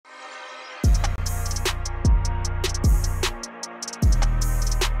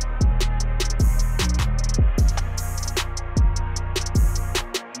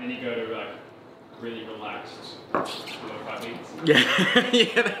Yeah,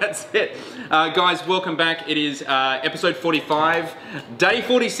 yeah, that's it. Guys, welcome back. It is episode 45. Day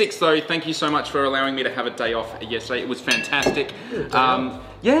 46 though. Thank you so much for allowing me to have a day off yesterday. It was fantastic.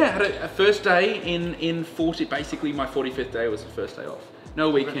 Yeah, I had a first day in 40, basically my 45th day was the first day off. No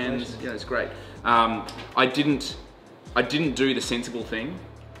weekends, yeah, it's great. I didn't do the sensible thing.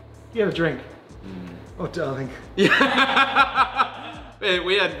 You had a drink. Oh, darling. Yeah,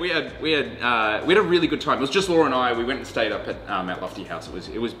 we had a really good time. It was just Laura and I. We went and stayed up at Mount Lofty House.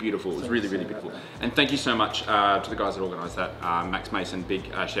 It was beautiful. It was really beautiful. And thank you so much to the guys that organised that. Max Mason, big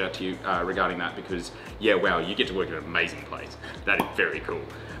shout out to you regarding that, because yeah, wow, you get to work at an amazing place. That is very cool.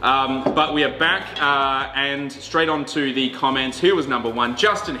 But we are back and straight on to the comments. Who was number one?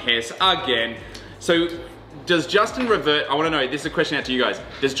 Justin Hess again. So does Justin revert, I want to know, this is a question out to you guys.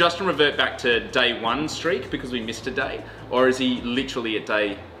 Does Justin revert back to day one streak because we missed a day? Or is he literally at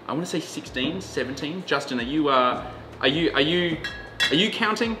day, I want to say 16, 17? Justin, are you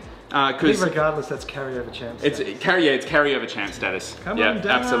counting? I think regardless, that's carryover champ status. It's carryover champ status. Come on down,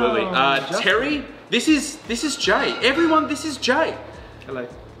 absolutely. Terry, this is Jay. Everyone, this is Jay. Hello.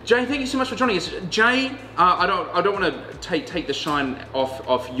 Jay, thank you so much for joining us. Jay, I don't want to take the shine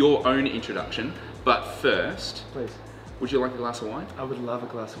off your own introduction, but first, please, would you like a glass of wine? I would love a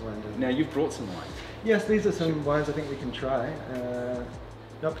glass of wine. Now you've brought some wine. Yes, these are some wines I think we can try.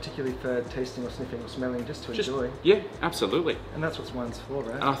 Not particularly for tasting or sniffing or smelling, just to enjoy. Yeah, absolutely. And that's what wine's for,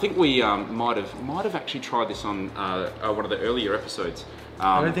 right? And I think we might have actually tried this on one of the earlier episodes.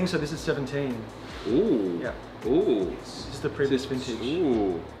 I don't think so. This is 17. Ooh. Yeah. Ooh. This is the previous vintage.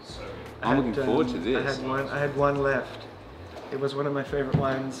 Ooh. I'm looking forward to this. I had one left. It was one of my favourite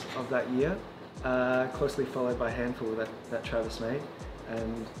wines of that year, closely followed by Handful that Travis made,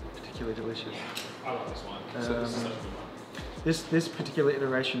 and particularly delicious. I like this wine. So this is such a good one. This particular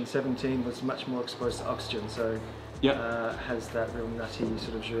iteration, 17, was much more exposed to oxygen, so has that real nutty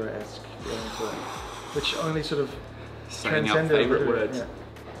sort of Jura-esque feeling to it, which only sort of saying our favourite words.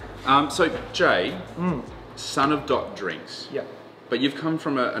 Yeah. So Jay, son of Dot Drinks. Yeah. But you've come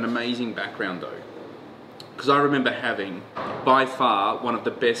from an amazing background though. Because I remember having, by far, one of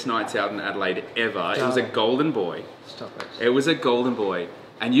the best nights out in Adelaide ever. It was a Golden Boy. Stop it. It was a Golden Boy.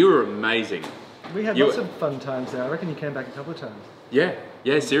 And you were amazing. We had lots of fun times there. I reckon you came back a couple of times. Yeah,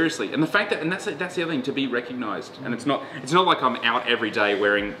 seriously. And the fact that, that's the other thing, to be recognised. And it's not like I'm out every day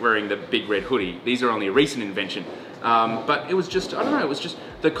wearing the big red hoodie. These are only a recent invention. But it was just, I don't know, it was just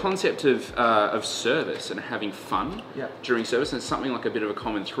the concept of service and having fun during service. And it's something like a bit of a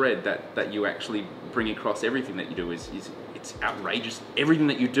common thread that you actually bring across everything that you do is it's outrageous. Everything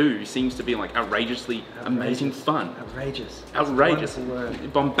that you do seems to be like outrageoously amazing fun. Outrageous.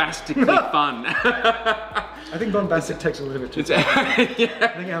 Bombastically fun. I think bombastic takes a little bit too far. I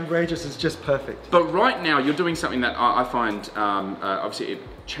think outrageous is just perfect. But right now you're doing something that I find obviously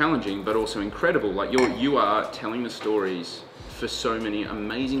challenging, but also incredible. Like you are telling the stories for so many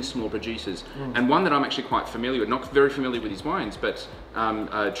amazing small producers, and one that I'm actually quite familiar with, not very familiar with his wines, but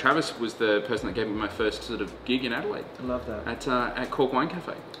Travis was the person that gave me my first sort of gig in Adelaide. I love that. At Cork Wine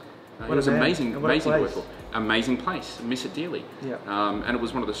Cafe. It was amazing to work for. Amazing place, miss it dearly. Yeah. And it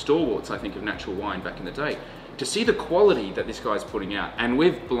was one of the stalwarts, I think, of natural wine back in the day. To see the quality that this guy's putting out, and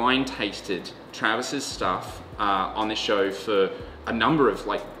we've blind tasted Travis's stuff on this show for a number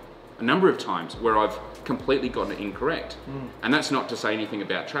of times where I've completely gotten it incorrect. And that's not to say anything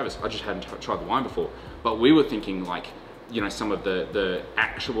about Travis. I just hadn't tried the wine before. But we were thinking like, you know, some of the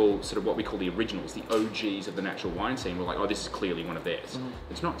actual sort of what we call the originals, the OGs of the natural wine scene. We're like, oh, this is clearly one of theirs.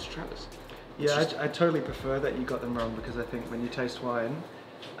 It's not, it's Travis. Yeah, I totally prefer that you got them wrong, because I think when you taste wine,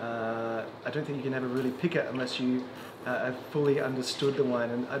 I don't think you can ever really pick it unless you have fully understood the wine.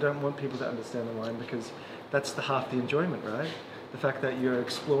 And I don't want people to understand the wine, because that's half the enjoyment, right? The fact that you're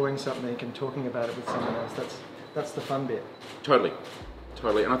exploring something and talking about it with someone else, that's the fun bit. Totally.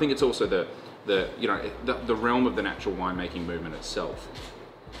 And I think it's also the realm of the natural winemaking movement itself,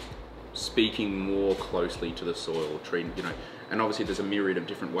 speaking more closly to the soil, treating, you know, and obviously there's a myriad of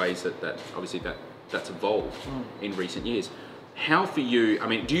different ways that's evolved in recent years. How for you, I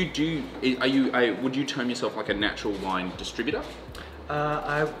mean, would you term yourself like a natural wine distributor?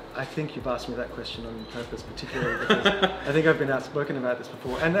 I think you've asked me that question on purpose, particularly because I think I've been outspoken about this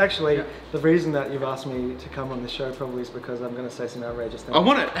before. And actually, the reason that you've asked me to come on the show probably is because I'm going to say some outrageous things. I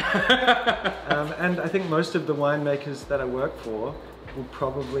want it! And I think most of the winemakers that I work for will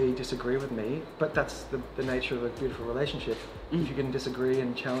probably disagree with me, but that's the nature of a beautiful relationship. If you can disagree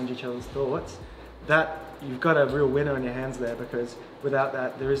and challenge each other's thoughts, that you've got a real winner on your hands there, because without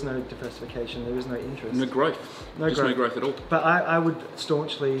that, there is no diversification, there is no interest. No growth. No growth at all. But I would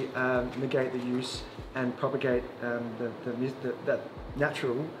staunchly negate the use and propagate that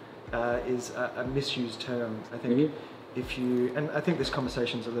natural is a misused term. I think if you, and I think this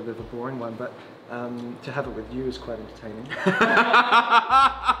conversation's a little bit of a boring one, but to have it with you is quite entertaining.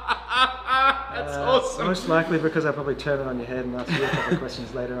 That's awesome. Most likely because I probably turn it on your head and ask you a couple of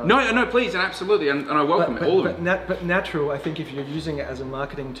questions later on. No, please, absolutely, and I welcome all of it. But natural, I think if you're using it as a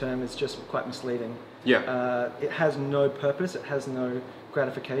marketing term, it's just quite misleading. Yeah. It has no purpose, it has no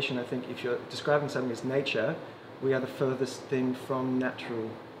gratification. I think if you're describing something as nature, we are the furthest thing from natural.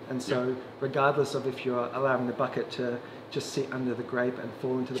 And so regardless of if you're allowing the bucket to just sit under the grape and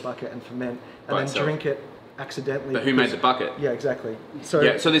fall into the bucket and ferment and then drink it accidentally. But who made the bucket? Yeah, exactly. So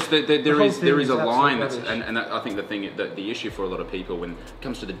yeah, so there is a line that's, rubbish. and that, I think the issue for a lot of people when it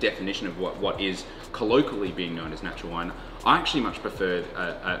comes to the definition of what is colloquially being known as natural wine, I actually much prefer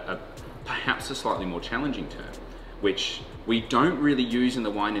perhaps a slightly more challenging term, which we don't really use in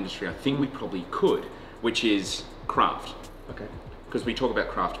the wine industry. I think we probably could, which is craft. Okay. Because we talk about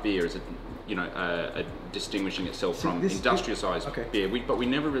craft beer as a distinguishing itself from industrial-sized beer, but we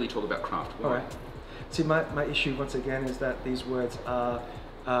never really talk about craft wine. All right. See, my issue once again is that these words are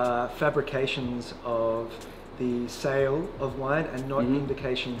fabrications of the sale of wine and not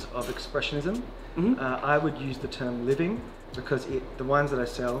indications of expressionism. I would use the term living because the wines that I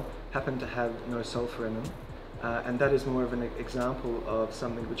sell happen to have no sulfur in them, and that is more of an example of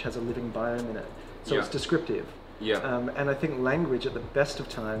something which has a living biome in it. So it's descriptive. Yeah. And I think language at the best of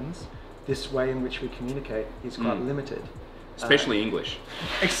times, this way in which we communicate is quite limited. Especially English.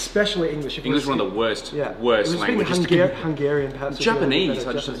 Especially English. English is one of the worst languages. Hungarian, perhaps. Japanese.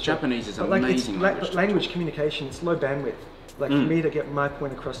 Japanese is an amazing language. Language communication, it's low bandwidth. Like for me to get my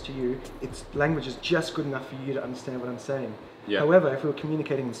point across to you, language is just good enough for you to understand what I'm saying. Yeah. However, if we were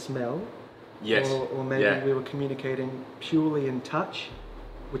communicating in smell, yes. or maybe we were communicating purely in touch,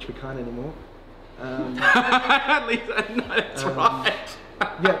 which we can't anymore. At least, no, that's right.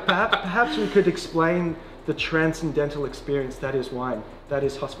 Yeah, perhaps we could explain the transcendental experience that is wine, that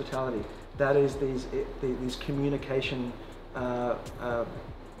is hospitality, that is these communication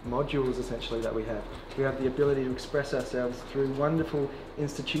modules essentially that we have. We have the ability to express ourselves through wonderful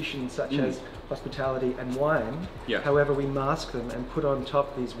institutions such as hospitality and wine. Yeah. However, we mask them and put on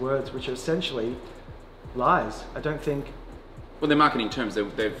top these words which are essentially lies. I don't think... Well, they're marketing terms.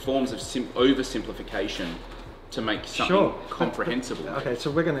 They're forms of oversimplification to make something comprehensible. Okay, so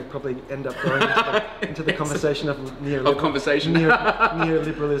we're going to probably end up going into the conversation of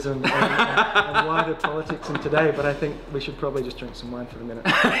neoliberalism and wider politics in today, but I think we should probably just drink some wine for the minute.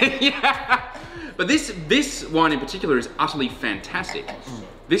 Yeah, but this wine in particular is utterly fantastic.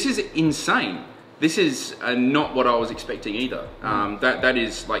 This is insane. This is not what I was expecting either. That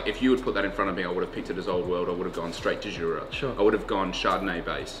is like, if you would put that in front of me, I would have picked it as Old World. I would have gone straight to Jura. Sure. I would have gone Chardonnay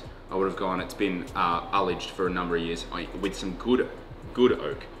base. I would have gone, it's been ullaged for a number of years with some good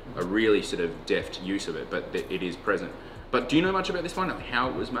oak, a really sort of deft use of it, but it is present. But do you know much about this wine, how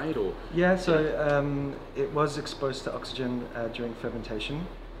it was made, or? Yeah, so it was exposed to oxygen during fermentation,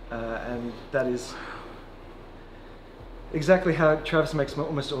 and that is exactly how Travis makes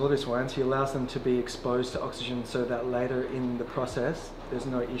almost all of his wines. He allows them to be exposed to oxygen so that later in the process, there's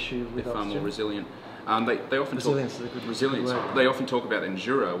no issue with They're far oxygen. more resilient. They often resilience talk, is a good resilience. word. They often talk about in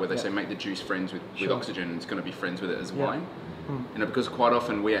Jura where they say make the juice friends with oxygen, and it's going to be friends with it as wine. You know, because quite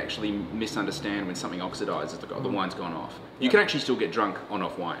often we actually misunderstand when something oxidizes, the wine's gone off. You can actually still get drunk on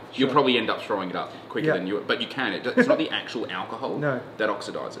off wine. You'll probably end up throwing it up quicker than you, but you can. It's not the actual alcohol that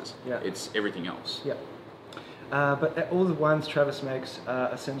oxidizes. It's everything else. Yeah. But all the wines Travis makes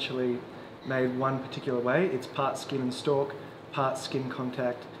are essentially made one particular way. It's part skin and stalk, part skin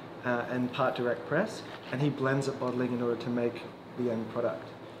contact, and part direct press, and he blends it bottling in order to make the end product.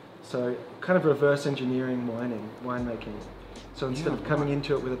 So kind of reverse engineering winemaking. So instead of coming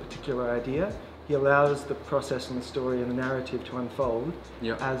into it with a particular idea, he allows the process and the story and the narrative to unfold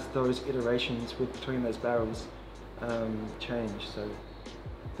as those iterations between those barrels change. So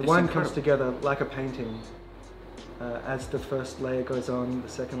the wine comes together like a painting. As the first layer goes on, the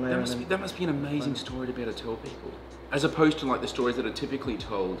second layer... That must be an amazing story to be able to tell people. As opposed to like the stories that are typically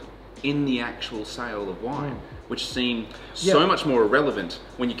told in the actual sale of wine, which seem so much more irrelevant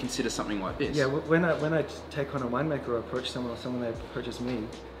when you consider something like this. Yeah, when I take on a winemaker or approach someone, or someone that approaches me,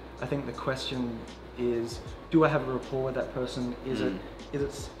 I think the question is, do I have a rapport with that person?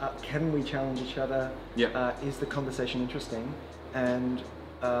 Can we challenge each other? Is the conversation interesting? And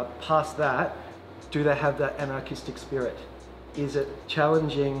past that, do they have that anarchistic spirit? is it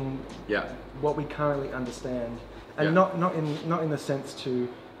challenging what we currently understand, and not in the sense to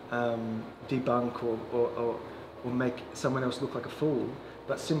debunk or make someone else look like a fool,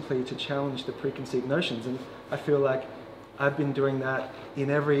 but simply to challenge the preconceived notions. And I feel like I've been doing that in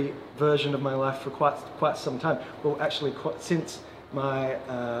every version of my life for quite some time. Well, actually, since my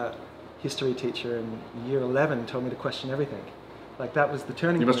history teacher in year 11 told me to question everything. Like, that was the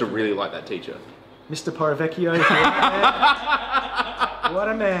turning point. You must have really liked that teacher. Mr. Poravecchio. What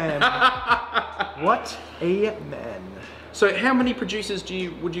a man. What a man. So how many producers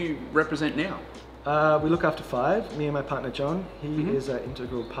would you represent now? We look after 5, me and my partner John. He is an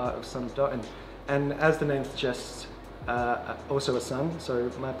integral part of Son of Dot, and as the name suggests, also a son. So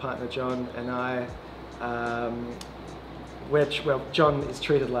my partner John and I, well, John is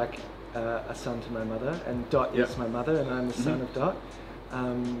treated like a son to my mother, and Dot is my mother, and I'm the son of Dot.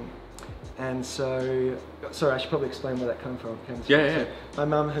 And so, sorry, I should probably explain where that came from. So my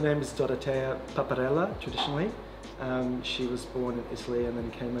mum, her name is Dorotea Paparella, traditionally. She was born in Italy and then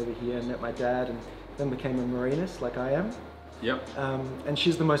came over here and met my dad, and then became a Marinis, like I am. Yep. And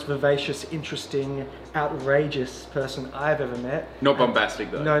she's the most vivacious, interesting, outrageous person I've ever met. Not bombastic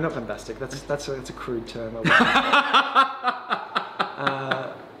though. No, not bombastic. That's a crude term.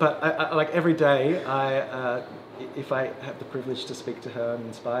 But I, like every day, if I have the privilege to speak to her, I'm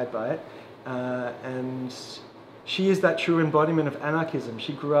inspired by it. And she is that true embodiment of anarchism.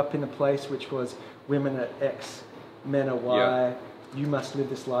 She grew up in a place which was women are X, men are Y, you must live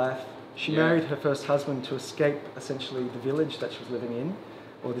this life. She married her first husband to escape essentially the village that she was living in,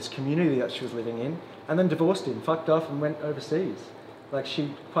 or this community that she was living in, and then divorced him, fucked off and went overseas. Like,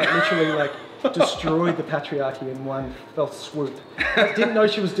 she quite literally like destroyed the patriarchy in one fell swoop. I didn't know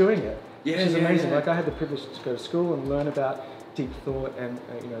she was doing it. She's amazing. Like, I had the privilege to go to school and learn about deep thought and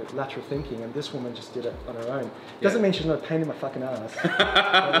lateral thinking, and this woman just did it on her own. Doesn't mean she's not a pain in my fucking ass. But,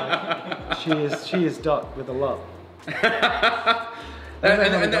 like, she is Dot with a lot.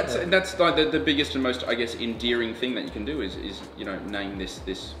 And that's like the biggest and most, I guess, endearing thing that you can do is name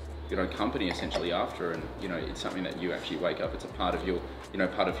this company essentially after her, and it's something that you actually wake up. It's a part of your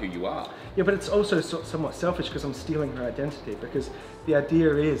part of who you are. Yeah, but it's also somewhat selfish because I'm stealing her identity, because the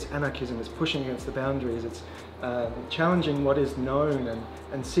idea is anarchism is pushing against the boundaries. It's challenging what is known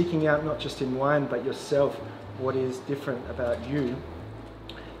and seeking out not just in wine but yourself what is different about you.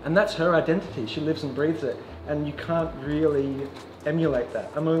 And that's her identity. She lives and breathes it, and you can't really emulate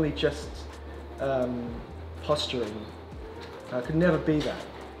that. I'm only just posturing. I could never be that.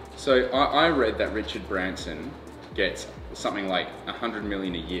 So I read that Richard Branson gets something like 100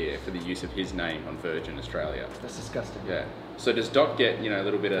 million a year for the use of his name on Virgin Australia. That's disgusting. Yeah. So does Dot get a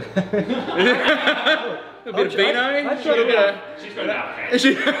little bit of a bit of vino? She's got an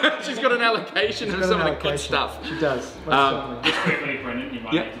allocation. She's got an allocation of some of the good stuff. She does. Just quickly, Brendan, you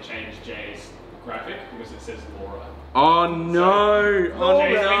might need to change Jay's graphic because it says Laura. Oh no! Oh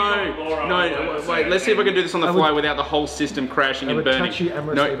no! No, wait. Let's see if I can do this on the fly without the whole system crashing and burning. I would touch you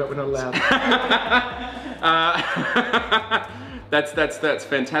amorously, but we're not allowed. That's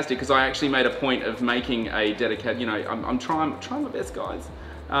fantastic, because I actually made a point of making a dedicated. I'm trying my best, guys.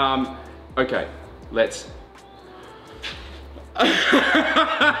 Okay, let's.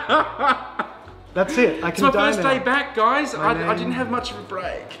 That's it. I can it's my first day back, guys. I didn't have much of a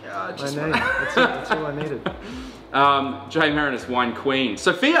break. That's it. That's all I needed. Jay Marinis, Wine Queen.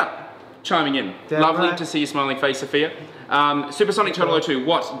 Sophia, chiming in. Lovely to see your smiling face, Sophia. Supersonic Turtle 02,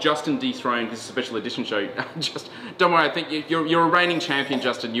 what? Justin dethroned. This is a special edition show. Just don't worry. I think you're a reigning champion,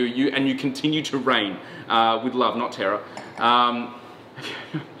 Justin. You continue to reign with love, not terror.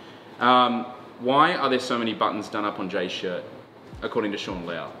 Why are there so many buttons done up on Jay's shirt, according to Sean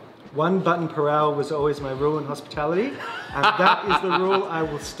Lau? 1 button per hour was always my rule in hospitality, and that is the rule I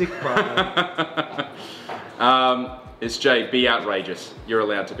will stick by. It's Jay, be outrageous. You're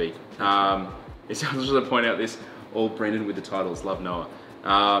allowed to be. I just want to point out this, all Brendan with the titles, love Noah.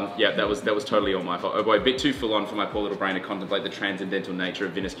 Yeah, that was totally all my fault. Oh boy, a bit too full on for my poor little brain to contemplate the transcendental nature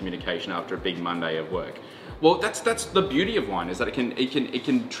of Venice communication after a big Monday of work. Well, that's the beauty of wine, is that it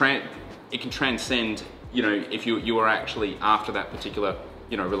can transcend, if you are actually after that particular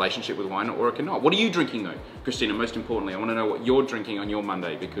relationship with wine, or it cannot. What are you drinking though, Christina? Most importantly, I want to know what you're drinking on your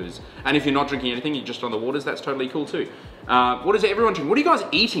Monday, and if you're not drinking anything, you're just on the waters, that's totally cool too. What is everyone drinking? What are you guys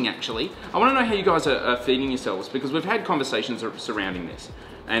eating actually? I want to know how you guys are feeding yourselves, because we've had conversations surrounding this,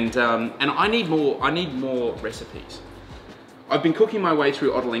 and I need more recipes. I've been cooking my way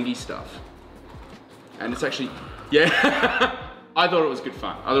through Ottolenghi stuff, and it's actually, yeah. I thought it was good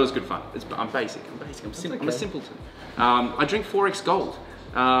fun. I'm basic. I'm a simpleton. I drink 4X Gold.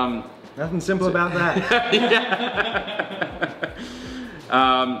 Nothing simple about that.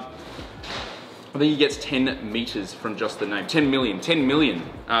 I think he gets 10 meters from just the name. 10 million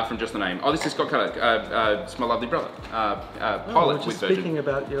from just the name. Oh, this is Scott Cutter. It's my lovely brother. Pilot just with Virgin. speaking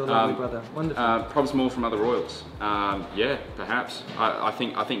about your lovely brother. Wonderful. Probs more from other royals. Yeah, perhaps. I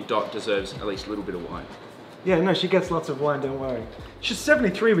think Dot deserves at least a little bit of wine. Yeah, no, she gets lots of wine, don't worry. She's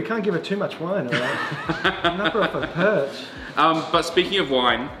 73, we can't give her too much wine, all right? Knock her off her perch. But speaking of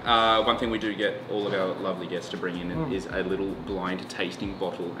wine, one thing we do get all of our lovely guests to bring in is a little blind tasting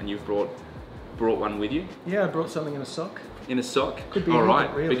bottle, and you've brought one with you? Yeah, I brought something in a sock. In a sock? Could be all anything,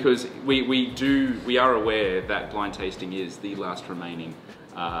 right, really. because we are aware that blind tasting is the last remaining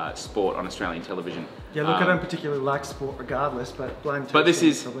sport on Australian television. Yeah, look, I don't particularly like sport regardless, but blind tasting. But this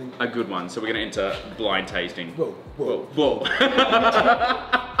is probably a good one, so we're going to enter blind tasting. Whoa, whoa. Whoa.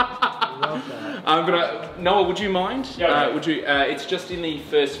 I love that. Noah, would you mind? Yeah. Would you? It's just in the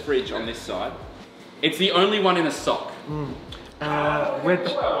first fridge on this side. It's the only one in a sock.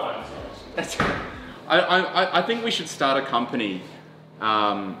 Which? I think we should start a company,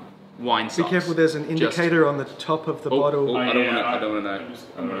 wine socks. Be careful, there's an indicator on the top of the bottle. I don't want to know.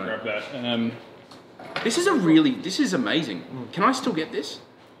 I'm going to grab that. This is amazing. Can I still get this?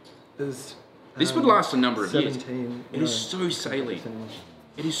 There's, This would last a number of 17, years. It is so saline.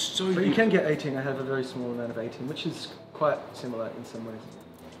 It is so But beautiful. you can get 18, I have a very small amount of 18, which is quite similar in some ways.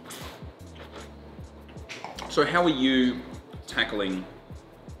 So how are you tackling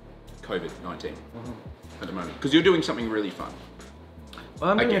COVID-19 at the moment? Because you're doing something really fun.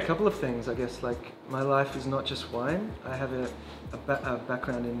 Well, I'm doing a Okay. couple of things, I guess. Like, my life is not just wine. I have a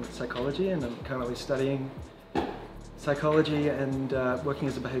background in psychology, and I'm currently studying psychology and working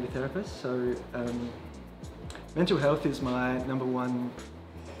as a behavior therapist. So mental health is my number one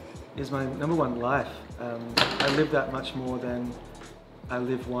life. I live that much more than I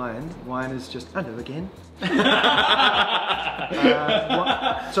live wine. Wine is just, I know again.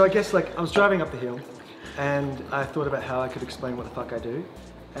 So I guess, like, I was driving up the hill and I thought about how I could explain what the fuck I do.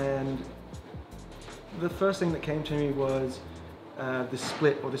 And the first thing that came to me was this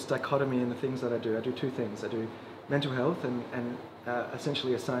split or this dichotomy in the things that I do. I do two things. I do mental health and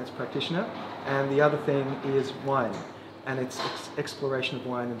essentially a science practitioner. And the other thing is wine. And it's exploration of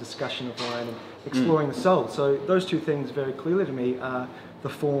wine and discussion of wine and exploring the soul. So those two things very clearly to me are the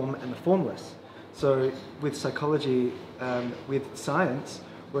form and the formless. So with psychology, with science,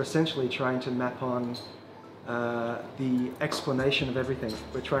 we're essentially trying to map on the explanation of everything.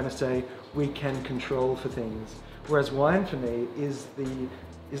 We're trying to say we can control for things. Whereas wine for me is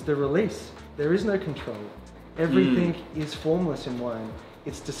the release. There is no control. Everything is formless in wine.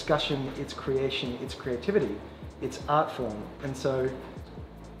 It's discussion, it's creation, it's creativity. It's art form. And so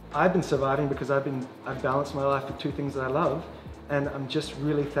I've been surviving because I've balanced my life with two things that I love, and I'm just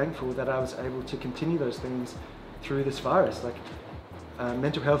really thankful that I was able to continue those things through this virus. Like,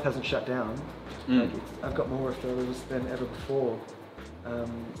 mental health hasn't shut down. Like, I've got more referrals than ever before.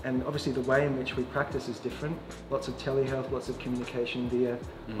 And obviously the way in which we practice is different. Lots of telehealth, lots of communication via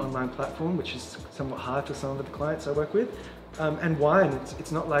online platform, which is somewhat hard for some of the clients I work with. And wine,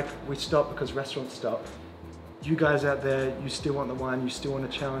 it's not like we stop because restaurants stop. You guys out there, you still want the wine, you still want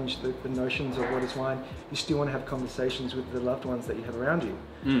to challenge the notions of what is wine, you still want to have conversations with the loved ones that you have around you.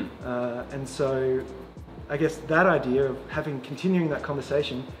 And so I guess that idea of continuing that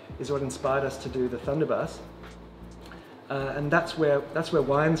conversation is what inspired us to do the Thunderbus. And that's where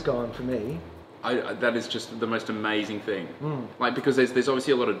wine's gone for me. That is just the most amazing thing. Like, because there's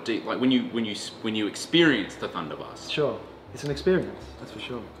obviously a lot of deep, like when you experience the Thunderbus. Sure, it's an experience, that's for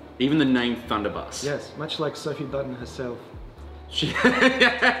sure. Even the name Thunderbus. Yes, much like Sophie Button herself.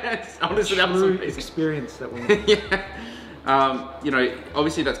 Yes, honestly, that was True amazing. experience that woman. Yeah. You know,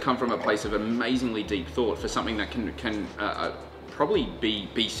 obviously that's come from a place of amazingly deep thought for something that can probably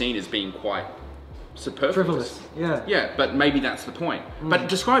be seen as being quite superfluous. Frivolous, yeah. Yeah, but maybe that's the point. But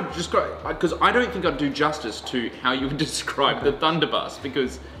describe, because I don't think I'd do justice to how you would describe the Thunderbus,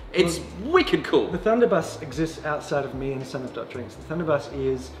 because it's wicked cool. The Thunderbus exists outside of me and Son of Dot Drinks. The Thunderbus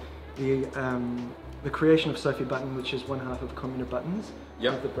is the creation of Sophie Button, which is one half of Commune Buttons,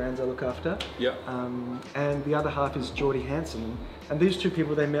 one of the brands I look after. Yeah. And the other half is Geordie Hanson. And these two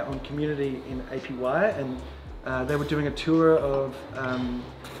people, they met on Community in APY, and they were doing a tour of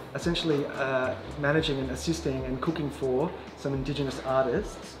essentially managing and assisting and cooking for some Indigenous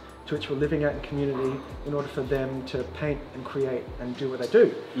artists, to which were living out in community in order for them to paint and create and do what they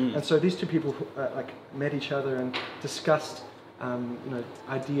do. And so these two people like met each other and discussed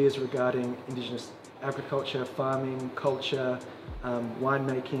ideas regarding Indigenous agriculture, farming, culture,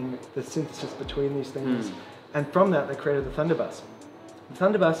 winemaking, the synthesis between these things. And from that they created the Thunderbus. The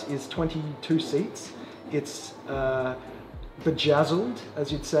Thunderbus is 22 seats. It's bejazzled,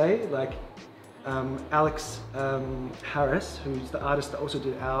 as you'd say, like Alex Harris, who's the artist that also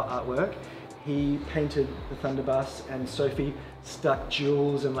did our artwork. He painted the Thunderbus, and Sophie stuck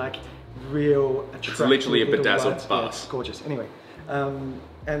jewels and like real attractive. It's literally a bedazzled lights. bus. Yeah, it's gorgeous. Anyway,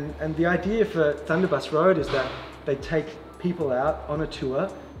 and the idea for Thunderbus Road is that they take people out on a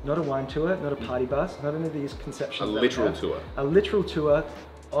tour, not a wine tour, not a party bus, not any of these conceptions. A literal tour. A literal tour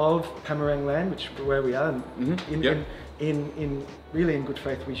of Pamarang land, which where we are. In really in good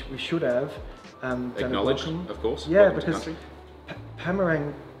faith, we should have done acknowledged, welcome. of course. Yeah, welcome because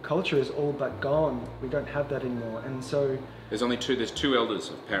Pamarang culture is all but gone. We don't have that anymore, and so there's two elders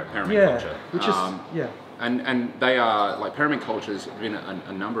of Paramount culture, which is and they are like Paramount culture. There's been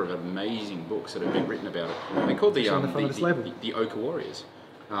a number of amazing books that have been written about it. They're called the Oka Warriors,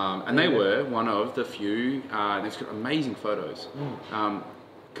 and they were one of the few. They've got amazing photos,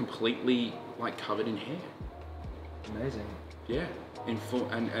 completely like covered in hair. Amazing. Yeah. In full,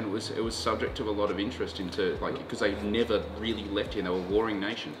 and it was subject to a lot of interest into like because they never really left here. They were a warring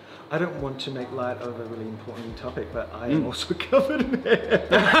nation. I don't want to make light of a really important topic, but I am also covered in hair.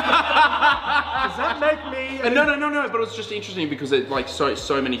 Does that make me? No. But it's just interesting because it, like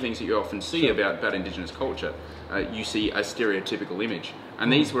so many things that you often see about Indigenous culture, you see a stereotypical image,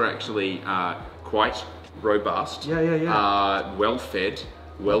 and these were actually quite robust, well fed.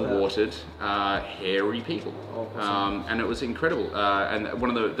 Well-watered, hairy people, and it was incredible. And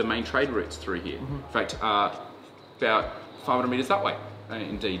one of the main trade routes through here. In fact, about 500 metres that way.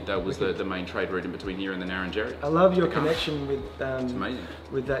 Indeed, that was the main trade route in between here and the Narrandjeri. I love your connection with it's amazing.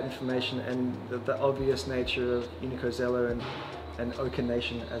 With that information and the obvious nature of Unicozella and Oka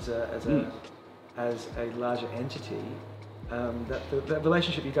Nation as a larger entity. The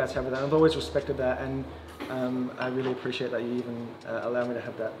relationship you guys have with that, I've always respected that, and I really appreciate that you even allow me to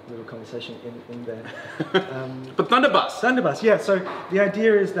have that little conversation in there. But Thunderbus, yeah. So the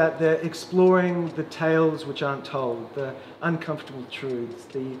idea is that they're exploring the tales which aren't told, the uncomfortable truths,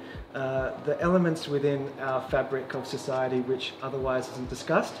 the elements within our fabric of society which otherwise isn't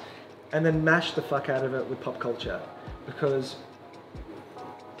discussed, and then mash the fuck out of it with pop culture, because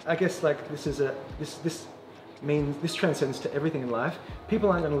I guess like this means this transcends to everything in life. People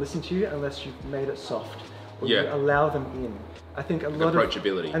aren't going to listen to you unless you've made it soft or you allow them in. I think a lot of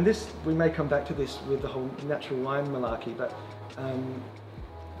approachability. And this, we may come back to this with the whole natural wine malarkey, but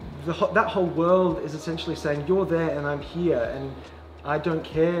that whole world is essentially saying you're there and I'm here, and I don't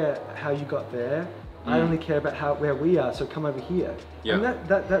care how you got there. I only care about where we are. So come over here. And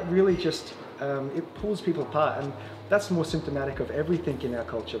that really just it pulls people apart, and that's more symptomatic of everything in our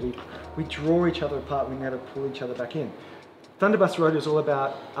culture. We draw each other apart, we never pull each other back in. Thunderbus Road is all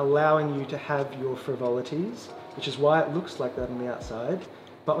about allowing you to have your frivolities, which is why it looks like that on the outside,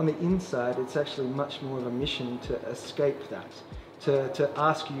 but on the inside it's actually much more of a mission to escape that, to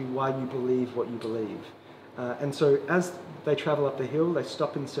ask you why you believe what you believe. And so as they travel up the hill, they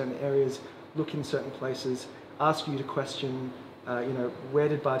stop in certain areas, look in certain places, ask you to question where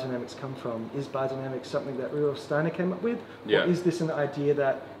did biodynamics come from? Is biodynamics something that Rudolf Steiner came up with? Or is this an idea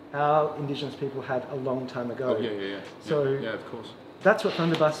that our Indigenous people had a long time ago? So of course. That's what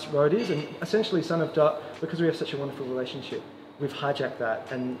Thunderbus Road is, and essentially Son of Dot, because we have such a wonderful relationship, we've hijacked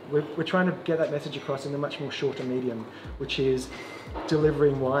that, and we're trying to get that message across in a much more shorter medium, which is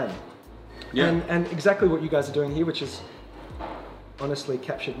delivering wine. And exactly what you guys are doing here, which has honestly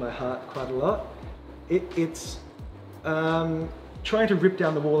captured my heart quite a lot. It's trying to rip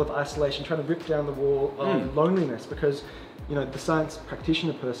down the wall of isolation, trying to rip down the wall of loneliness, because the science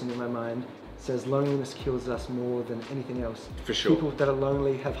practitioner person in my mind says loneliness kills us more than anything else. For sure. People that are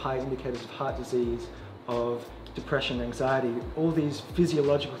lonely have high indicators of heart disease, of depression, anxiety, all these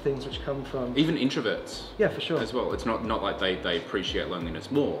physiological things which come from... Even introverts. Yeah, for sure. As well. It's not like they appreciate loneliness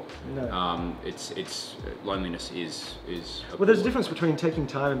more. No. It's loneliness is well, there's a difference between taking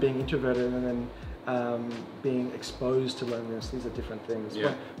time and being introverted and then being exposed to loneliness. These are different things.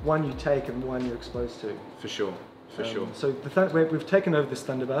 One you take and one you're exposed to. For sure. For sure. So we've taken over this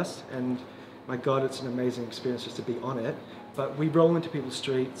Thunderbus, and my God, it's an amazing experience just to be on it. But we roll into people's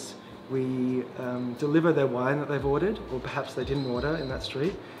streets, we deliver their wine that they've ordered, or perhaps they didn't order in that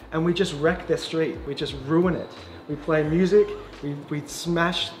street, and we just wreck their street. We just ruin it. We play music, we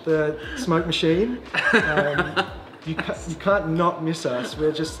smash the smoke machine. You can't not miss us.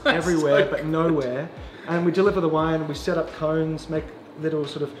 We're just everywhere but nowhere. And we deliver the wine, we set up cones, make little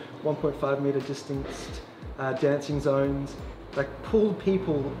sort of 1.5 meter distanced dancing zones, like pull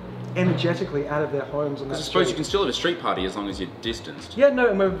people energetically out of their homes on that I suppose street. you can still have a street party as long as you're distanced. Yeah, no,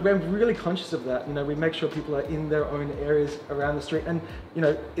 and we're really conscious of that. You know, we make sure people are in their own areas around the street. And, you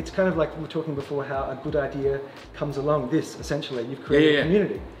know, it's kind of like we were talking before how a good idea comes along. This, essentially, you've created a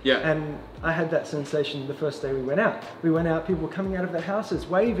community. Yeah. And I had that sensation the first day we went out. We went out, people were coming out of their houses,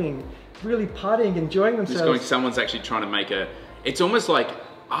 waving, really partying, enjoying themselves. Just going, someone's actually trying to make it's almost like,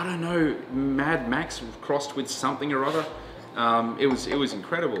 I don't know, Mad Max crossed with something or other. It was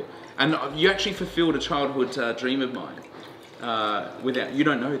incredible. And you actually fulfilled a childhood dream of mine. You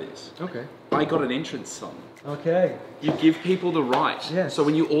don't know this. Okay. I got an entrance song. Okay. You give people the right. Yes. So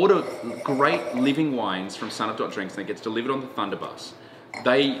when you order great living wines from Sun Up Drinks and it gets delivered on the Thunderbus,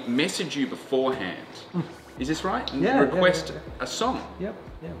 they message you beforehand. Is this right? Yeah. Request a song. Yep.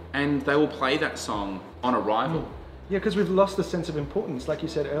 Yeah. And they will play that song on arrival. Yeah, because we've lost the sense of importance. Like you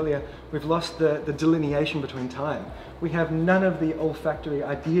said earlier, we've lost the delineation between time. We have none of the olfactory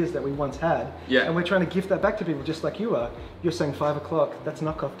ideas that we once had. Yeah. And we're trying to gift that back to people just like you are. You're saying 5 o'clock, that's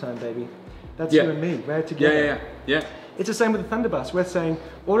knockoff time, baby. That's you and me, we're together. Yeah. It's the same with the Thunderbus. We're saying,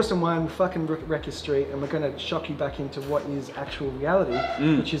 order some wine, fucking wreck your street, and we're going to shock you back into what is actual reality,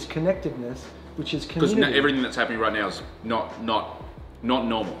 which is connectedness, which is community. Because everything that's happening right now is not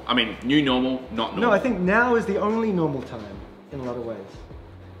normal. I mean, new normal, not normal. No, I think now is the only normal time in a lot of ways.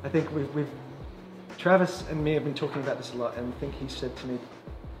 I think Travis and me have been talking about this a lot, and I think he said to me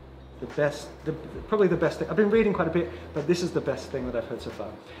probably the best thing. I've been reading quite a bit, but this is the best thing that I've heard so far.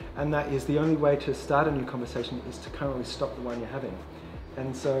 And that is the only way to start a new conversation is to currently stop the one you're having.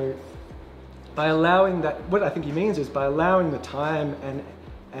 And so by allowing that, what I think he means is by allowing the time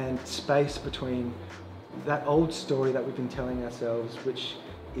and space between that old story that we've been telling ourselves, which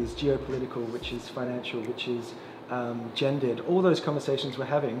is geopolitical, which is financial, which is gendered, all those conversations we're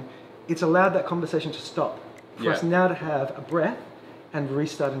having, it's allowed that conversation to stop. For us now to have a breath and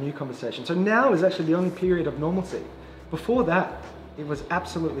restart a new conversation. So now is actually the only period of normalcy. Before that, it was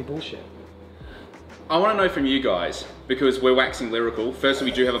absolutely bullshit. I want to know from you guys, because we're waxing lyrical.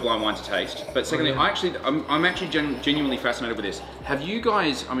 Firstly, we do have a blind wine to taste, but secondly, I'm actually genuinely fascinated with this. Have you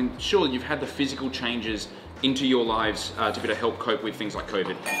guys, I mean, sure, you've had the physical changes into your lives to be able to help cope with things like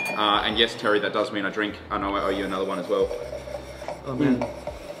COVID. And yes, Terry, that does mean I drink. I know I owe you another one as well. Oh man.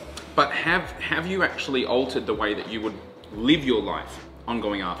 But have you actually altered the way that you would live your life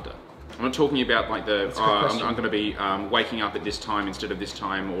ongoing after? I'm not talking about like I'm going to be waking up at this time instead of this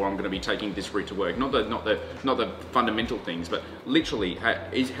time, or I'm going to be taking this route to work. Not the fundamental things, but literally,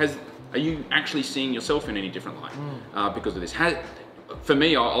 are you actually seeing yourself in any different light because of this? For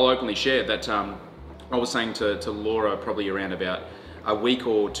me, I'll openly share that I was saying to Laura probably around about a week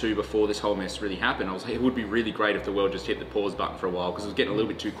or two before this whole mess really happened. I was like, it would be really great if the world just hit the pause button for a while, because it was getting a little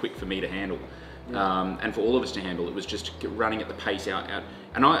bit too quick for me to handle. And for all of us to handle. It was just running at the pace out.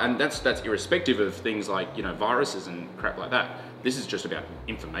 And that's irrespective of things like, you know, viruses and crap like that. This is just about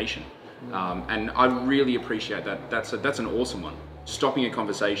information. And I really appreciate that. That's an awesome one. Stopping a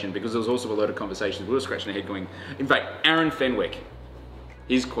conversation, because there was also a lot of conversations. We were scratching our head going, in fact, Aaron Fenwick,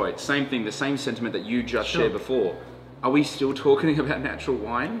 his quote, same thing, the same sentiment that you just shared before. Are we still talking about natural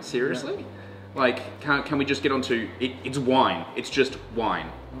wine? Seriously? Yeah. Like, can we just get on to, it's wine. It's just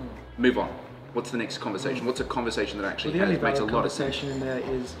wine. Move on. What's the next conversation? What's a conversation that actually makes a lot of sense? The only conversation in there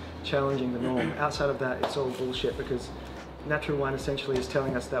is challenging the norm. Outside of that, it's all bullshit, because natural wine essentially is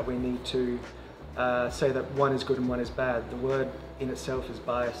telling us that we need to say that one is good and one is bad. The word in itself is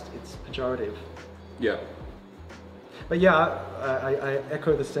biased, it's pejorative. Yeah. But yeah, I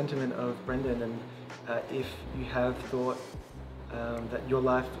echo the sentiment of Brendan, and if you have thought that your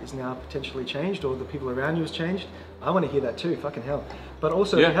life is now potentially changed, or the people around you has changed, I want to hear that too, fucking hell. But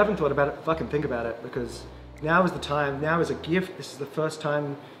also, if you haven't thought about it, fucking think about it, because now is the time, now is a gift. This is the first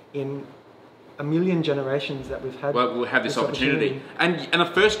time in a million generations that we've had. Well, we'll have this opportunity. And the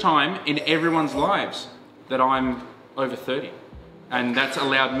first time in everyone's lives that I'm over 30. And that's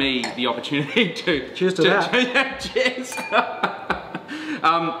allowed me the opportunity to... Cheers to that. Cheers.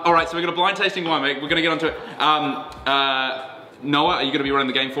 All right, so we've got a blind tasting wine, mate. We're going to get onto it. Noah, are you going to be running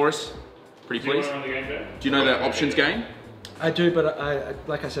the game for us? Pretty please. Do you know the options game? I do, but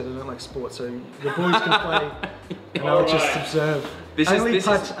like I said, I don't like sports, so the boys can play, and I'll just observe. I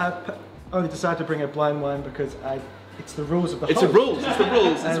only decided to bring a blind wine because it's the rules of the host. It's the rules. It's the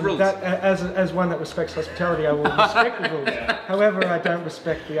rules. It's the rules. As one that respects hospitality, I will respect the rules. However, I don't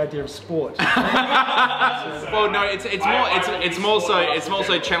respect the idea of sport. Well, no, it's more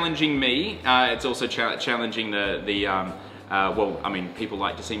so challenging me. It's also challenging well, I mean, people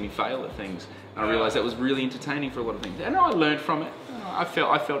like to see me fail at things. I realised that was really entertaining for a lot of things, and I learned from it. I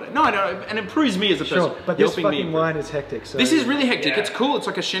felt it. No, and it improves me as a person. Sure, but this helping me fucking improve. wine is hectic. So This is really hectic. Yeah. It's cool. It's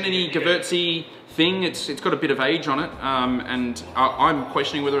like a Shannon-y, Gewürzy thing. It's got a bit of age on it, and I'm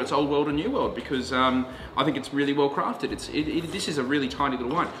questioning whether it's old world or new world because I think it's really well crafted. This is a really tiny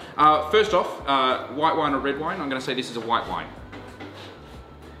little wine. First off, white wine or red wine? I'm going to say this is a white wine.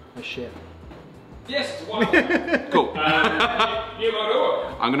 Oh shit. Yes, it's wild. Cool. New world or?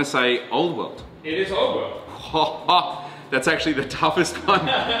 I'm going to say old world. It is old world. That's actually the toughest one.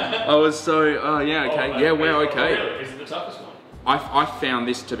 I was so, yeah, okay, yeah, wow, okay. Really? Is it the toughest one? I found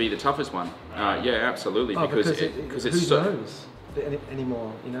this to be the toughest one. Yeah, absolutely, because it's who so. knows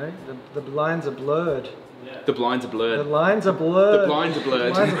anymore? You know, the lines are blurred. Yeah. The blinds are The blurred. lines are blurred. The blinds are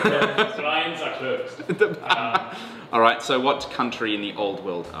blurred. The lines are blurred. The lines are closed. All right, so what country in the old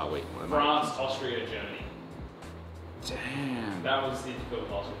world are we? France, Austria, Germany. Damn. That was the difficult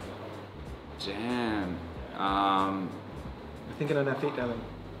possible. Damn. We're thinking on our feet, darling.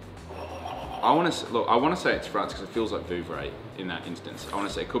 I want to say it's France because it feels like Vouvray in that instance. I want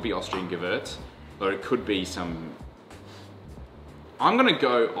to say it could be Austrian Gewürz, or it could be some. I'm gonna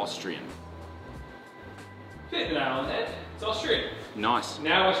go Austrian. Hit the nail on the head. It's Austrian. Nice.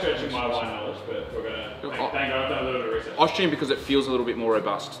 Now we're stretching my wine knowledge, but we're gonna. Thank God I've done a little bit of research. Austrian because it feels a little bit more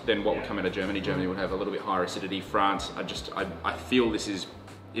robust than what would come out of Germany. Germany would have a little bit higher acidity. France, I feel this is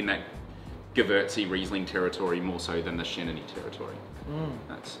in that Gewürzy Riesling territory more so than the Shannon-y territory.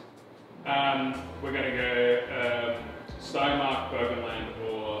 That's. We're gonna go Steiermark,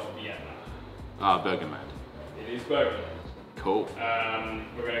 Burgenland, or Vienna. Burgenland. It is Burgenland. Cool.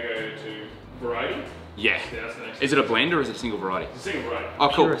 We're gonna go to variety. Yeah. Yeah, that's the next. Is it a blend or is it a single variety? It's a single variety. Oh,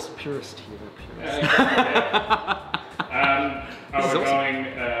 cool. Purist here, purist. We're awesome. going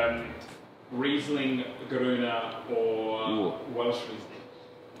Riesling, Gruner, or Ooh. Welsh Riesling.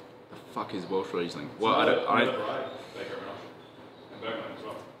 The fuck is Welsh Riesling? It's Well, another variety. They go around. And Burgenland as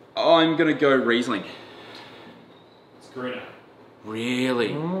well. I'm gonna go Riesling. It's Gruner.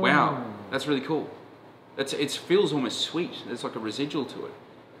 Really? Wow, that's really cool. It feels almost sweet. There's like a residual to it.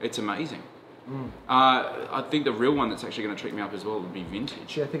 It's amazing. I think the real one that's actually going to trick me up as well would be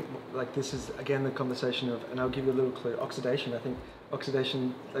vintage. See, I think like this is again the conversation of, and I'll give you a little clue. Oxidation. I think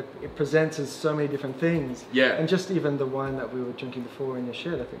oxidation, like, it presents as so many different things. Yeah. And just even the wine that we were drinking before in your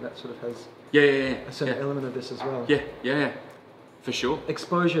shed, I think that sort of has Yeah. a certain element of this as well. Yeah. For sure.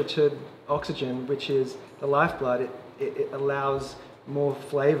 Exposure to oxygen, which is the lifeblood, it allows more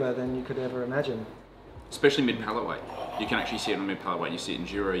flavour than you could ever imagine. Especially mid-palate weight. You can actually see it on mid-palate weight. You see it in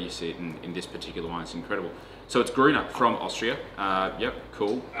Jura, you see it in this particular wine. It's incredible. So it's Gruner from Austria. Yep,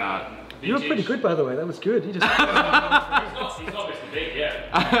 cool. You were pretty good, by the way. That was good. You just He's not Mr. Big,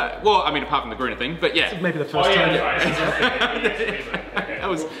 yeah. well, I mean, apart from the Gruner thing, but yeah. maybe the first time. That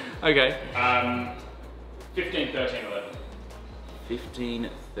was, okay. 15, 13, 11. 15,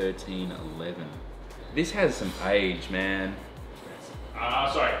 13, 11. This has some age, man.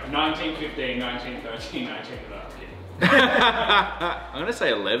 Sorry, 19, 15, 19, 13, 19, I'm going to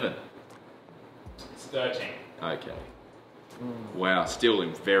say 11. It's 13. Okay. Wow, still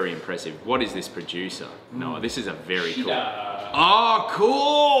very impressive. What is this producer? No, this is a very cool. Oh,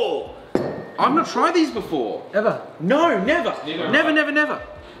 cool! I've not tried these before. Ever? No, never. Never.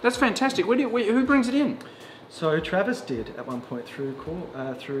 That's fantastic. Who brings it in? So Travis did at one point through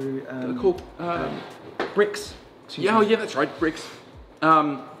Bricks. Excuse Yeah, me. oh yeah, that's right, Bricks.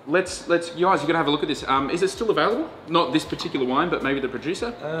 Let's you guys, you're gonna have a look at this. Is it still available? Not this particular wine, but maybe the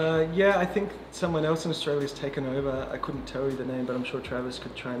producer? Yeah, I think someone else in Australia has taken over. I couldn't tell you the name, but I'm sure Travis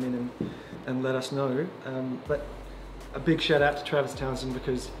could chime in and let us know. But a big shout out to Travis Townsend,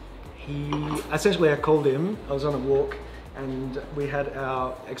 because I called him, I was on a walk, and we had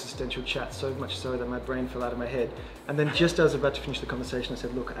our existential chat, so much so that my brain fell out of my head. And then just as I was about to finish the conversation, I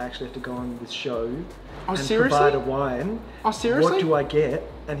said, look, I actually have to go on this show and provide a wine. Oh, seriously? What do I get?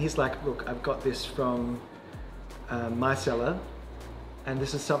 And he's like, look, I've got this from my cellar, and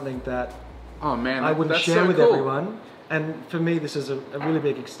this is something that Oh man, I wouldn't that's share so with cool. everyone. And for me, this is a really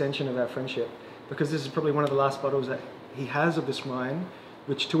big extension of our friendship, because this is probably one of the last bottles that he has of this wine,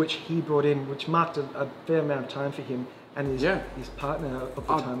 which he brought in, which marked a fair amount of time for him and his partner of the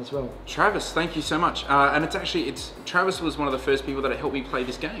time as well. Travis, thank you so much. And Travis was one of the first people that helped me play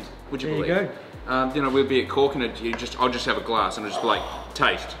this game. Would you believe? There you go. You know, we'd be at Cork and I'll just have a glass and I'll just be like,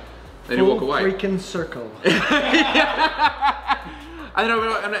 taste. Then you walk away. Freaking circle.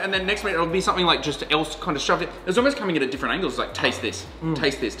 And then next minute it'll be something like just else kind of shoved it. It was almost coming in at different angles, like taste this,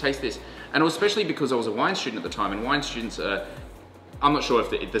 taste this, taste this. And it was especially because I was a wine student at the time, and wine students are, I'm not sure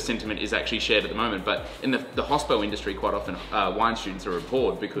if the sentiment is actually shared at the moment, but in the hospo industry, quite often wine students are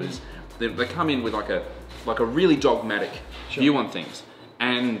abhorred because They come in with like a really dogmatic view on things.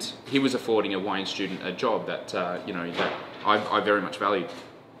 And he was affording a wine student a job that you know, that I very much valued.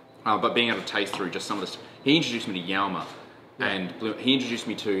 But being able to taste through just some of this, he introduced me to Yalma, and he introduced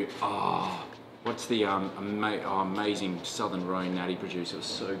me to what's the amazing Southern Rhone natty producer? It was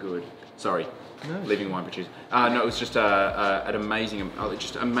so good. Sorry, leaving wine producer. No, it was just an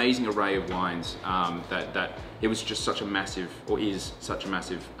amazing array of wines that it was just such a massive, or is such a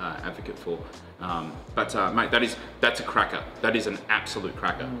massive advocate for. Mate, that's a cracker. That is an absolute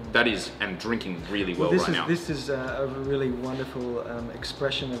cracker. That is, and drinking really well right now. This is a really wonderful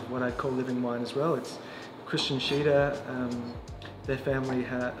expression of what I call living wine as well. It's Christian Schieder. Their family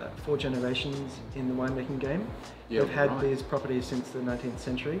had 4 generations in the winemaking game. They've had these properties since the 19th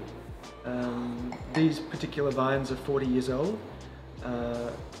century. These particular vines are 40 years old.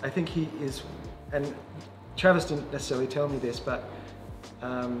 I think he is, and Travis didn't necessarily tell me this, but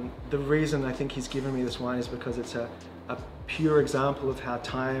the reason I think he's given me this wine is because it's a pure example of how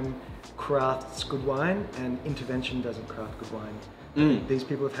time crafts good wine and intervention doesn't craft good wine. These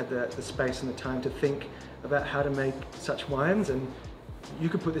people have had the space and the time to think about how to make such wines, and you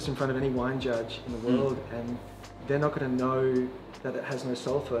could put this in front of any wine judge in the world and they're not going to know that it has no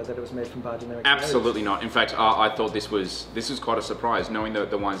sulfur, that it was made from biodynamic Absolutely not. In fact, I thought this was quite a surprise, knowing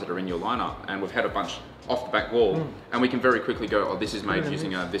the wines that are in your lineup, and we've had a bunch off the back wall, and we can very quickly go, oh, this is made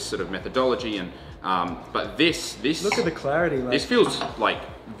using this sort of methodology, and but this look at the clarity. Like, this feels like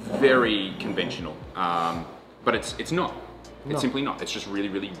very conventional, but it's not. It's simply not. It's just really,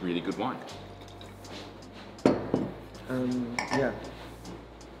 really, really good wine. Yeah.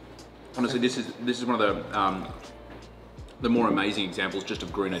 Honestly, this is one of the more amazing examples just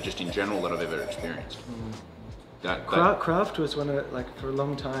of Gruner, just in general, that I've ever experienced. Craft was one of, like, for a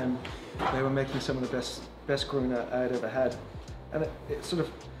long time, they were making some of the best Gruner I had ever had, and it sort of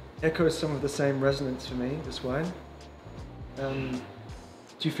echoes some of the same resonance for me. This wine. Do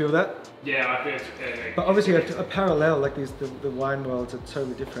you feel that? Yeah, I feel. But obviously, a parallel, like the wine worlds are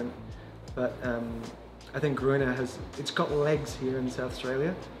totally different. But I think Gruner it's got legs here in South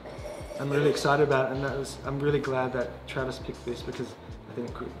Australia. I'm really excited about it, and I'm really glad that Travis picked this, because I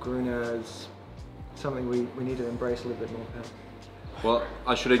think Gruner is something we need to embrace a little bit more. Well,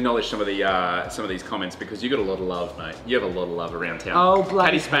 I should acknowledge some of these comments, because you got a lot of love, mate. You have a lot of love around town. Oh,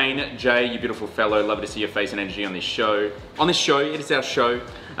 bloody Paddy Spain, Jay, you beautiful fellow. Love to see your face and energy on this show. On this show, it is our show.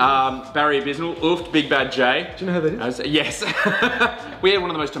 Barry Abysmal, oofed, Big Bad Jay. Do you know who that is? Yes. We had one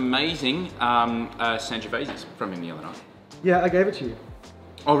of the most amazing Sangioveses from him the other night. Yeah, I gave it to you.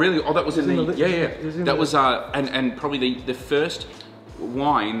 Oh really? Oh, that was in the yeah. That was and probably the first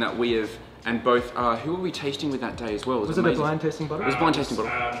wine that we have, and both who were we tasting with that day as well? Was it a blind tasting bottle? It was a blind tasting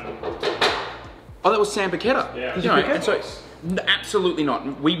bottle. Oh, that was Sam Paquetta. Yeah. Did you pick it? So, absolutely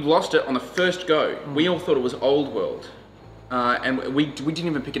not. We lost it on the first go. We all thought it was Old World. And we didn't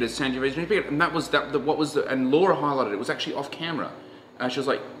even pick it as Sangiovese, and that was and Laura highlighted it. It was actually off camera. She was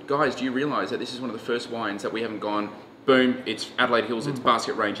like, guys, do you realise that this is one of the first wines that we haven't gone, boom, it's Adelaide Hills, it's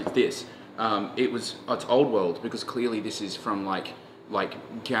Basket Range, it's this. It's Old World, because clearly this is from like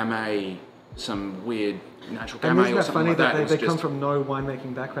Gamay, some weird natural Gamay or something like that. Isn't that funny that they come from no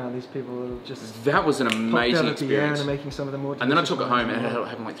winemaking background? These people are just... That was an amazing experience. And making some of the more and then I took it home and I ended up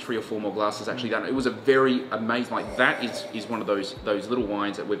having like 3 or 4 more glasses actually done. It was a very amazing, like that is one of those little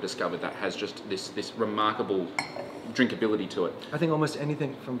wines that we've discovered that has just this remarkable drinkability to it. I think almost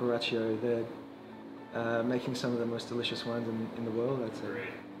anything from Baraccio, they're making some of the most delicious wines in the world, I'd say.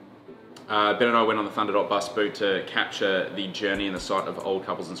 Ben and I went on the Thunderdot bus boot to capture the journey and the sight of old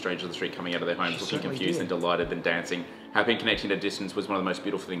couples and strangers on the street coming out of their homes, looking confused and delighted and dancing. Happy and connecting at a distance was one of the most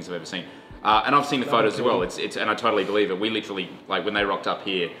beautiful things I've ever seen. And I've seen the photos as well. It's and I totally believe it. We literally, like when they rocked up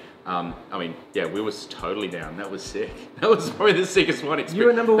here, I mean, yeah, we was totally down. That was sick. That was probably the sickest one experience. You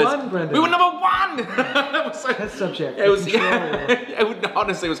were number one, Brendan. We were number one. That was so, Test subject. It was.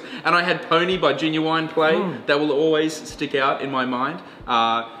 Honestly, it was. And I had Pony by Junior Wine play. That will always stick out in my mind.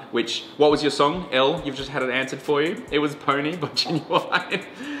 What was your song? Elle, you've just had it answered for you. It was Pony by Junior Wine.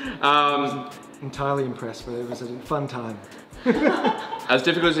 I wasn't entirely impressed, but it was a fun time. As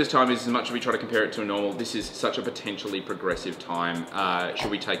difficult as this time is, as much as we try to compare it to a normal, this is such a potentially progressive time. Should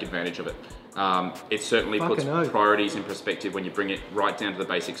we take advantage of it? It certainly puts priorities in perspective when you bring it right down to the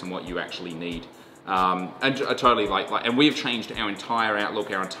basics and what you actually need. And I totally and we've changed our entire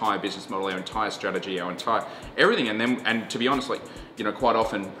outlook, our entire business model, our entire strategy, our entire everything. And to be honest, quite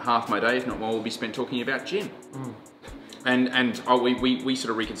often half my day, if not more, will be spent talking about gin. And we sort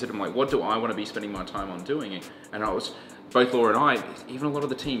of reconsidered, like, what do I want to be spending my time on doing? And both Laura and I, even a lot of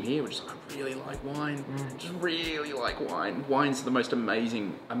the team here, we're just like, I really like wine. Just really like wine. Wine's the most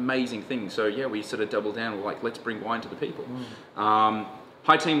amazing thing. So yeah, we sort of double down. We're like, let's bring wine to the people.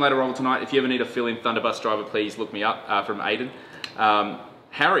 Hi team, later on tonight. If you ever need a fill-in Thunderbus driver, please look me up from Aiden.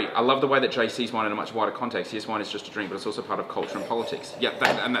 Harry, I love the way that Jay sees wine in a much wider context. Yes, wine is just a drink, but it's also part of culture and politics. Yeah,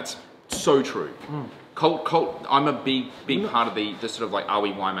 and that's so true. I'm a big part of the sort of like, are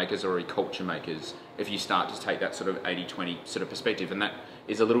we winemakers or are we culture makers? If you start to take that sort of 80-20 sort of perspective, and that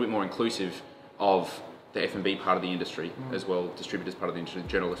is a little bit more inclusive of the F&B part of the industry as well, distributors part of the industry,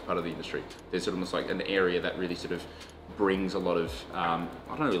 generalist part of the industry. There's sort of almost like an area that really sort of brings a lot of, I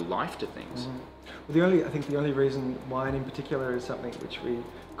don't know, life to things. Well, I think the only reason wine in particular is something which we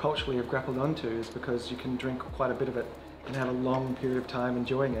culturally have grappled onto is because you can drink quite a bit of it and have a long period of time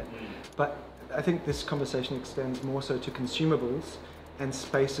enjoying it. But I think this conversation extends more so to consumables and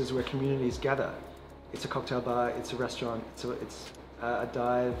spaces where communities gather. It's a cocktail bar, it's a restaurant, it's a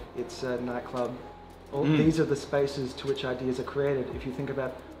dive, it's a nightclub. These are the spaces to which ideas are created. If you think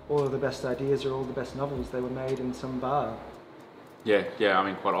about all of the best ideas or all the best novels, they were made in some bar. Yeah, I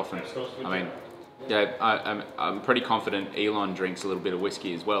mean, quite often. I mean, yeah, I'm pretty confident Elon drinks a little bit of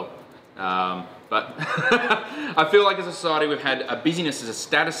whiskey as well. But I feel like as a society we've had a busyness as a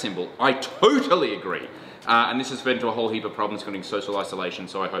status symbol. I totally agree. And this has fed into a whole heap of problems, including social isolation,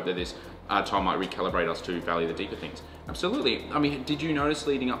 so I hope that this time might recalibrate us to value the deeper things. Absolutely. I mean, did you notice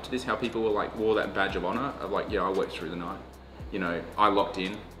leading up to this how people were like, wore that badge of honor of like, yeah, I worked through the night. You know, I locked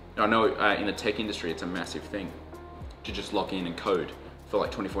in. I know in the tech industry it's a massive thing to just lock in and code for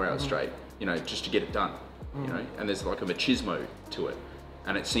like 24 hours straight, you know, just to get it done, you know, and there's like a machismo to it.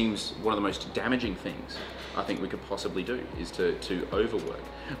 And it seems one of the most damaging things I think we could possibly do is to overwork.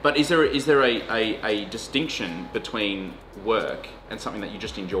 But is there a distinction between work and something that you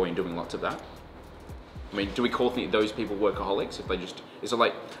just enjoy and doing lots of that? I mean, do we call those people workaholics if they just, is it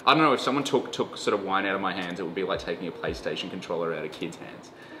like, I don't know, if someone took sort of wine out of my hands, it would be like taking a PlayStation controller out of kids'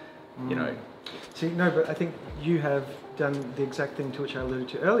 hands, you know? See, no, but I think you have done the exact thing to which I alluded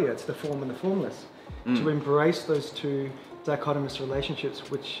to earlier. It's the form and the formless. To embrace those two dichotomous relationships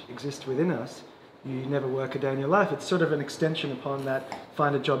which exist within us. You never work a day in your life. It's sort of an extension upon that,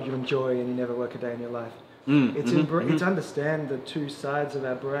 find a job you enjoy and you never work a day in your life. It's understand the two sides of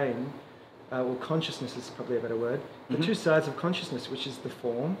our brain, or consciousness is probably a better word, the two sides of consciousness, which is the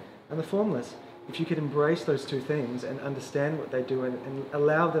form and the formless. If you could embrace those two things and understand what they do and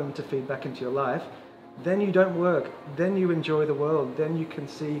allow them to feed back into your life, then you don't work, then you enjoy the world, then you can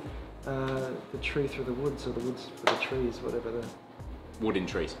see the tree through the woods, or the woods for the trees, whatever the... Wood in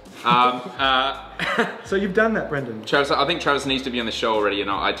trees. So you've done that, Brendan. Travis, I think Travis needs to be on the show already, and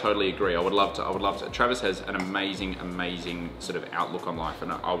I totally agree. I would love to. Travis has an amazing sort of outlook on life,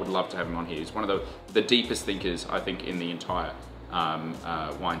 and I would love to have him on here. He's one of the deepest thinkers, I think, in the entire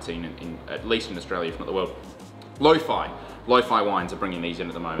wine scene, at least in Australia, if not the world. Lo-fi wines are bringing these in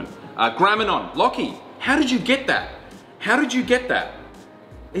at the moment. Gramenon, Lockie, how did you get that? How did you get that?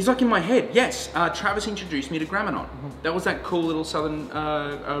 He's like in my head. Yes, Travis introduced me to Gramenon. That was that cool little Southern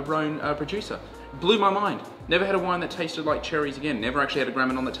Rhone producer. Blew my mind. Never had a wine that tasted like cherries again. Never actually had a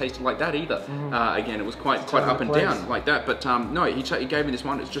Gramenon that tasted like that either. Again, it was quite up and down like that. But no, he gave me this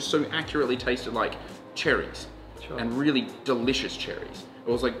one. It's just so accurately tasted like cherries, and really delicious cherries. It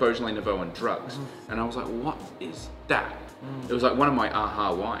was like Beaujolais Nouveau on drugs. And I was like, what is that? It was like one of my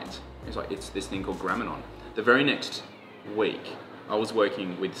aha wines. It's like, it's this thing called Gramenon. The very next week, I was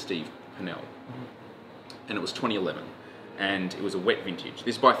working with Steve Pennell, and it was 2011, and it was a wet vintage.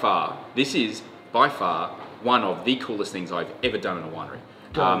 This is by far one of the coolest things I've ever done in a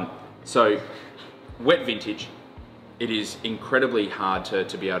winery. So, wet vintage, it is incredibly hard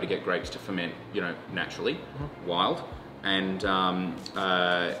to be able to get grapes to ferment, you know, naturally, wild, and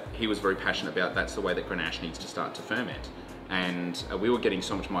he was very passionate about that's the way that Grenache needs to start to ferment. And we were getting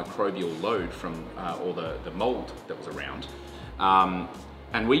so much microbial load from all the mold that was around.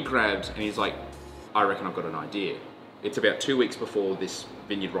 And we grabbed, and he's like, I reckon I've got an idea. It's about 2 weeks before this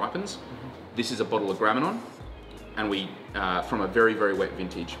vineyard ripens. This is a bottle of Gramenon, and we, from a very, very wet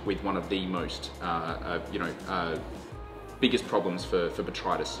vintage with one of the most, biggest problems for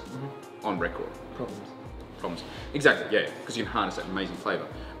botrytis on record. Problems. Exactly, yeah, because you can harness that amazing flavor.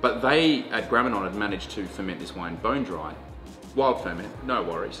 But they, at Gramenon, had managed to ferment this wine bone dry, wild ferment, no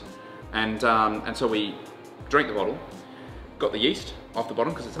worries. And so we drank the bottle, got the yeast off the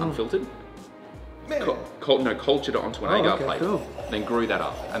bottom because it's unfiltered. Cultured it onto an agar plate. Cool. Then grew that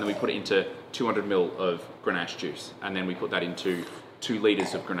up, and then we put it into 200 ml of Grenache juice, and then we put that into 2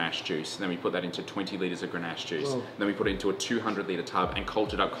 litres of Grenache juice, and then we put that into 20 litres of Grenache juice, and then we put it into a 200 litre tub and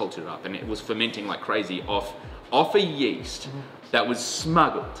cultured up, and it was fermenting like crazy off off a yeast that was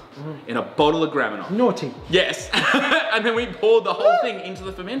smuggled in a bottle of Graminon. Naughty. Yes, and then we poured the whole thing into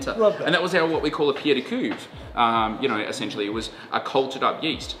the fermenter. Love that. And that was our, what we call a Pierre de Couve. You know, essentially it was a cultured up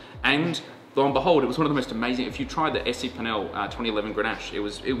yeast. And lo and behold, it was one of the most amazing, if you tried the Essie Panel 2011 Grenache, it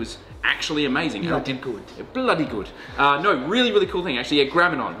was actually amazing. Bloody good. Bloody good. No, really, really cool thing. Actually, yeah,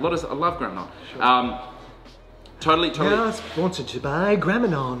 Graminon. I love Graminon. Sure. Totally. Now sponsored by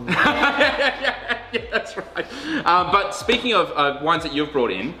Graminon. Yeah, that's right. But speaking of wines that you've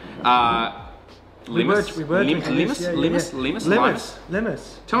brought in, Limes.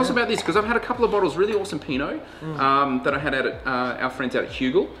 Tell us about this, because I've had a couple of bottles, really awesome Pinot that I had out at our friends out at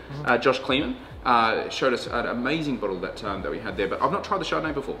Hugel. Josh Kleeman showed us an amazing bottle that we had there, but I've not tried the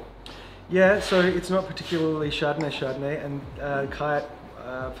Chardonnay before. Yeah, so it's not particularly Chardonnay, and Kayet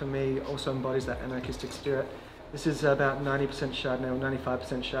for me also embodies that anarchistic spirit. This is about 90% Chardonnay or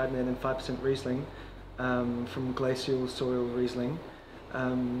 95% Chardonnay and then 5% Riesling from glacial soil Riesling,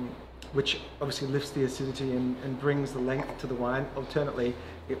 which obviously lifts the acidity and brings the length to the wine. Alternately,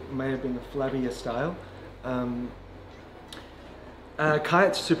 it may have been a flabbier style.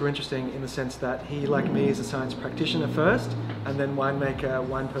 Kayet's super interesting in the sense that he, like me, is a science practitioner first and then winemaker,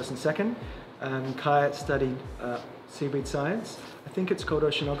 wine person second. Kayet studied seaweed science. I think it's called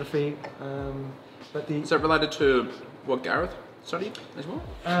oceanography. Is that related to what Gareth studied as well?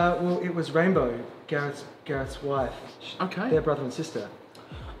 Well, it was Rainbow, Gareth's wife. Okay. They're brother and sister.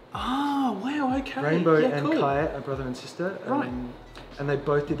 Oh, wow, okay. Rainbow and cool. Kayet are brother and sister. Right. And they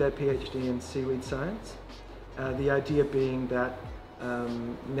both did their PhD in seaweed science. The idea being that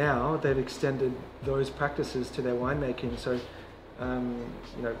now they've extended those practices to their winemaking. So,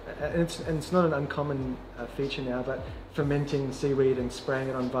 you know, and it's not an uncommon feature now, but fermenting seaweed and spraying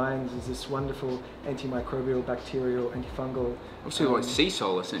it on vines is this wonderful antimicrobial, bacterial, antifungal. Obviously, like sea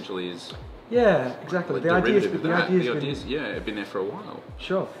salt essentially is. Yeah, exactly. The ideas have been there for a while.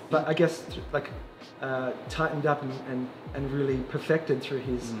 Sure, but I guess like tightened up and really perfected through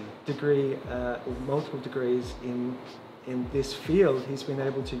his degree, or multiple degrees in this field. He's been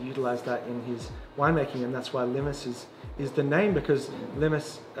able to utilize that in his winemaking, and that's why Limes is the name, because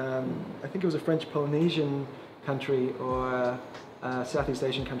Limes, I think it was a French Polynesian country or Southeast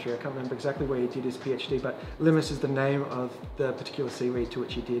Asian country. I can't remember exactly where he did his PhD, but Limes is the name of the particular seaweed to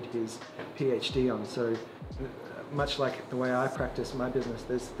which he did his PhD on. So much like the way I practice my business,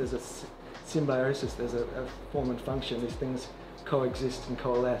 there's a symbiosis, there's a form and function. These things coexist and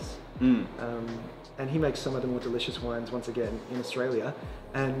coalesce. And he makes some of the more delicious wines, once again, in Australia.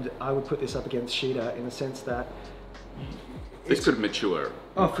 And I would put this up against Shida in the sense that this could mature.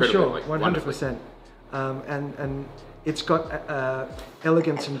 Oh, for sure, 100%. Wonderfully. And it's got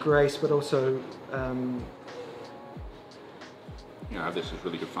elegance and grace, but also yeah, this is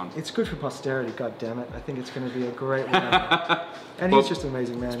really good fun. It's good for posterity, god damn it. I think it's going to be a great wine. And he's just an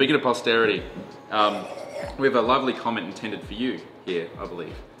amazing man. Speaking of posterity, we have a lovely comment intended for you here, I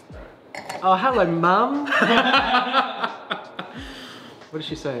believe. Oh, hello, Mum. What did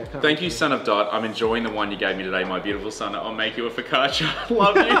she say? Thank you, son of Dot. I'm enjoying the wine you gave me today, my beautiful son. I'll make you a focaccia.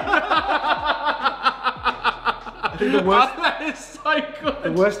 Love you. I think the worst, that is so good.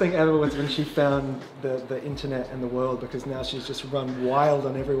 The worst thing ever was when she found the internet and the world, because now she's just run wild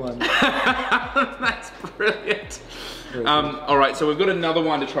on everyone. That's brilliant. All right, so we've got another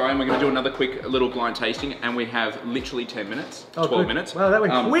wine to try, and we're going to do another quick little blind tasting, and we have literally 10 minutes, 12 minutes. Wow, that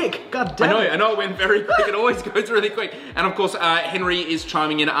went quick. God damn it. I know, it went very quick. It always goes really quick. And of course, Henry is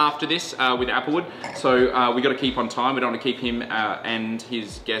chiming in after this with Applewood, so we got to keep on time. We don't want to keep him and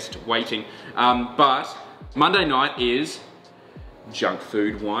his guest waiting. But Monday night is junk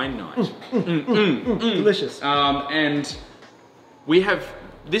food wine night. Delicious. And we have,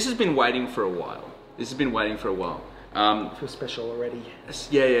 this has been waiting for a while. I feel special already.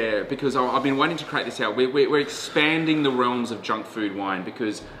 Yeah, because I've been waiting to create this out. We're expanding the realms of junk food wine,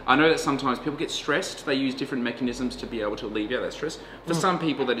 because I know that sometimes people get stressed. They use different mechanisms to be able to alleviate that stress. For some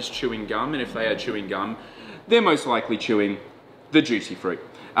people that is chewing gum, and if they are chewing gum, they're most likely chewing the juicy fruit.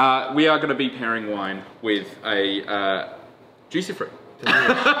 We are going to be pairing wine with a juicy fruit.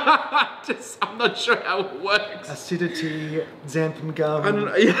 I'm not sure how it works. Acidity, xanthan gum. I'm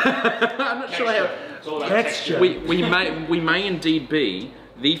not sure how. Texture. We may indeed be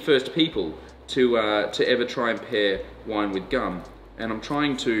the first people to ever try and pair wine with gum, and I'm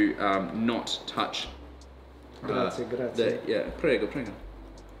trying to not touch. Grazie. Prego.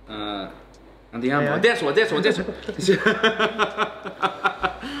 Andiamo. Adesso.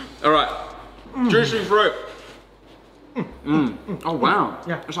 All right. Juicy fruit. Oh wow.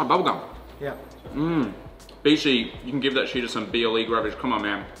 Yeah. It's like bubblegum. Yeah. BC, you can give that shit to some BLE garbage. Come on,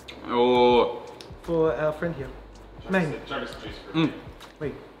 man. Oh. For our friend here. Main. Justice juice fruit.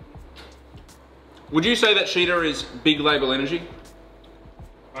 Wait. Would you say that Sheeta is big label energy?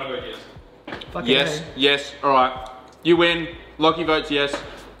 I vote yes. Fucking Yes, A. yes, alright. You win. Lockie votes yes.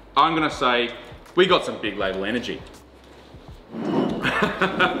 I'm gonna say we got some big label energy.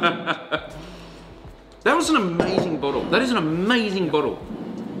 That was an amazing bottle. That is an amazing bottle.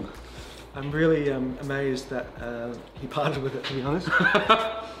 I'm really amazed that he parted with it, to be honest.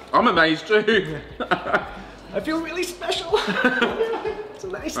 I'm amazed too. I feel really special. It's a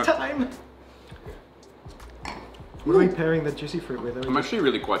nice time. What are we pairing the juicy fruit with? I'm actually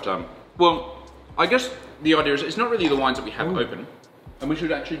really quite well, I guess the idea is it's not really the wines that we have open, and we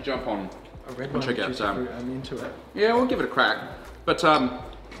should actually jump on a red and wine check with out juicy fruit. I'm into it. Yeah, we'll give it a crack. But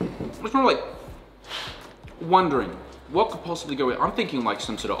it's more like wondering what could possibly go with. I'm thinking like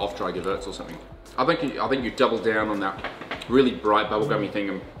some sort of off-dry Gewürz or something. I think you double down on that really bright bubblegummy thing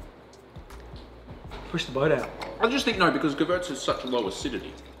and push the boat out. I just think no, because Gewürz is such low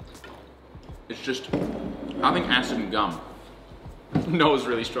acidity. It's just, I think acid and gum. Noah's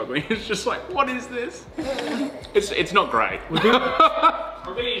really struggling. It's just like, what is this? It's not great.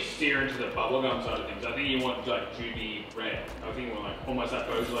 I think you steer into the bubblegum side of things. I think you want like juby red. I think you want like almost that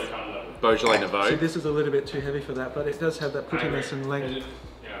Beaujolais kind of level. Beaujolais Nouveau. So this is a little bit too heavy for that, but it does have that prettiness and length.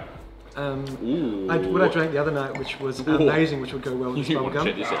 Yeah. What I drank the other night, which was amazing, which would go well with this You want to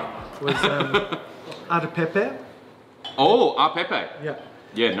check bubblegum, this out. was Ada Pepe. Oh, a pepe. Yeah.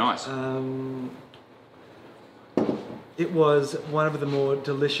 Yeah, nice. It was one of the more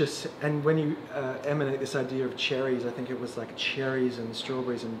delicious, and when you emanate this idea of cherries, I think it was like cherries and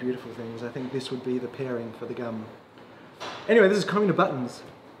strawberries and beautiful things. I think this would be the pairing for the gum. Anyway, this is Commune of Buttons.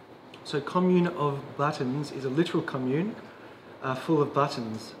 So Commune of Buttons is a literal commune full of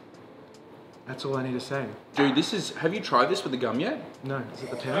buttons. That's all I need to say. Dude, this is, have you tried this with the gum yet? No, is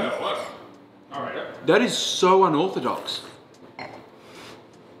it the pairing? Oh, what? Alright. That is so unorthodox.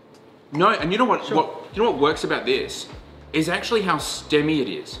 No, and you know what, you know what works about this? Is actually how stemmy it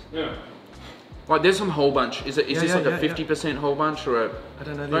is. Yeah. Like there's some whole bunch. Is this like a 50% whole bunch or a? I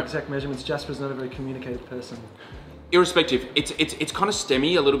don't know the exact measurements. Jasper's not a very communicative person. Irrespective, it's kind of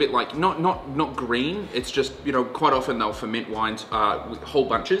stemmy, a little bit like not green. It's just, you know, quite often they'll ferment wines with whole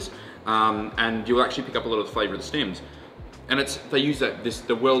bunches, and you'll actually pick up a lot of the flavor of the stems. And they use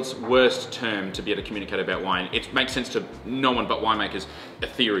the world's worst term to be able to communicate about wine. It makes sense to no one but winemakers.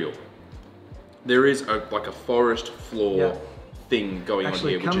 Ethereal. There is like a forest floor thing going on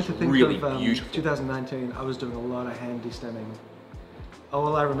here, which is really beautiful. 2019, I was doing a lot of hand destemming.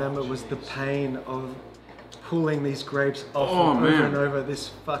 All I remember was the pain of pulling these grapes off over and over this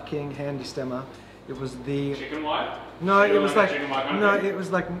fucking hand destemmer. It was the chicken white? No, it was like it was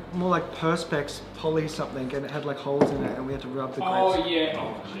like more like Perspex poly something, and it had like holes in it, and we had to rub the grapes. Oh yeah.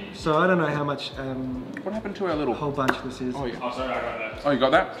 Oh jeez. So I don't know how much. What happened to our little whole bunch this is? Oh yeah. Oh sorry, I got that. Oh, you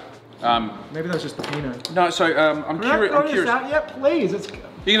got that? Maybe that was just the Pinot. No, so I'm curious. Yeah, please. It's,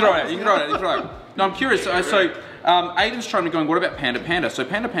 you can throw it. You can throw it. You can throw it. No, I'm curious. Aiden's trying to go. What about Panda Panda? So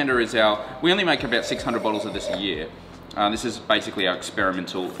Panda Panda is we only make about 600 bottles of this a year. This is basically our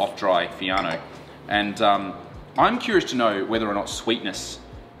experimental off-dry Fiano, and I'm curious to know whether or not sweetness.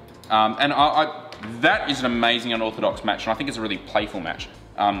 And that is an amazing unorthodox match, and I think it's a really playful match.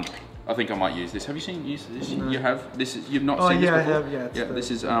 I think I might use this. Have you seen this? No. You have this? You've not seen this before? I have. Yeah. Yeah.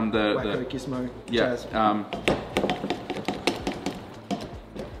 This is the Wacko Gizmo jazz.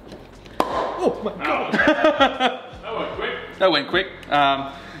 Oh my god! That went quick. That went quick.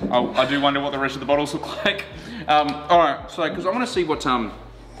 I do wonder what the rest of the bottles look like. All right. So, because I want to see what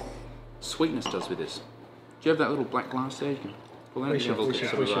sweetness does with this. Do you have that little black glass there? You can pull out. This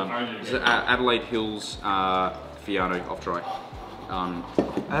is Adelaide Hills Fiano off dry.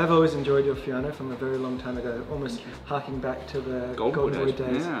 I have always enjoyed your Fiano from a very long time ago, almost harking back to the Golden Boy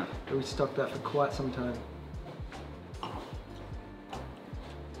days. Yeah. We stocked that for quite some time.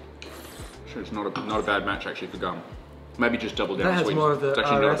 Sure, it's not a bad match actually for gum. Maybe just double down on sweetness. More of the it's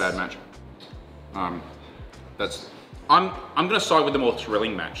actually not a bad match. I'm gonna side with the more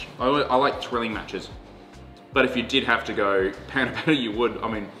thrilling match. I like thrilling matches, but if you did have to go Panda Panda, you would. I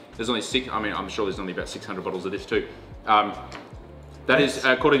mean, there's only I'm sure there's only about 600 bottles of this too. That is,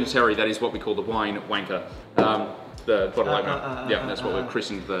 according to Terry, that is what we call the wine wanker. The bottle opener. Yeah, that's what we've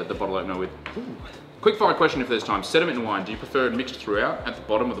christened the bottle opener with. Ooh. Quick fire question if there's time. Sediment in wine, do you prefer it mixed throughout at the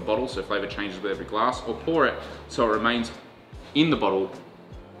bottom of the bottle so flavour changes with every glass, or pour it so it remains in the bottle,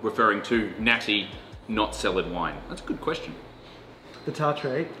 referring to natty, not cellared wine? That's a good question. The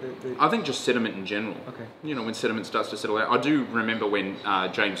tartrate? I think just sediment in general. Okay. You know, when sediment starts to settle out. I do remember when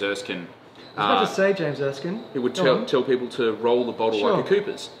James Erskine I was about to say, James Erskine. It would tell people to roll the bottle like a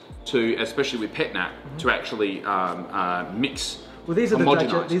Cooper's, especially with pet nat, to actually mix. Well, these are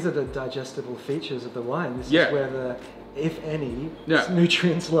the digestible features of the wine. This is where the, if any,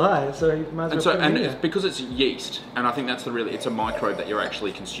 nutrients lie. So you might as well put them in it's because it's yeast, and I think that's it's a microbe that you're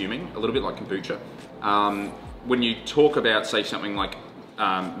actually consuming, a little bit like kombucha. When you talk about, say, something like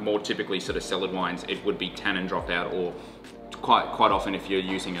more typically sort of cellared wines, it would be tannin dropout, or quite often if you're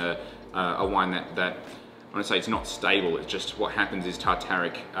using a wine that I want to say it's not stable, it's just what happens is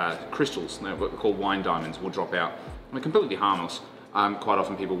tartaric crystals, what we call wine diamonds, will drop out. They're completely harmless. Quite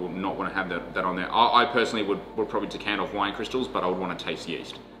often people will not want to have that on there. I personally would probably decant off wine crystals, but I would want to taste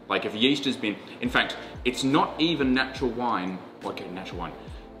yeast. Like if yeast has been, in fact, it's not even natural wine, natural wine,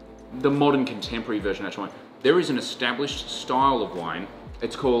 the modern contemporary version of natural wine. There is an established style of wine,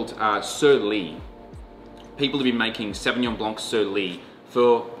 it's called Sur Lie. People have been making Sauvignon Blanc Sur Lie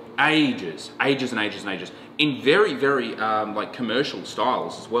for ages and ages, in very, very like commercial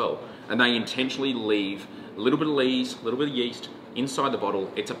styles as well. And they intentionally leave a little bit of lees, a little bit of yeast inside the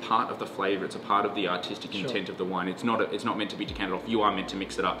bottle. It's a part of the flavor, it's a part of the artistic intent of the wine. It's not meant to be decanted off, you are meant to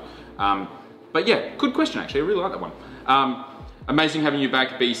mix it up. But yeah, good question actually, I really like that one. Amazing having you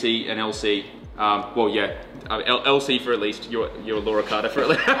back, BC and LC. Well, yeah, LC for at least, you're Laura Carter for at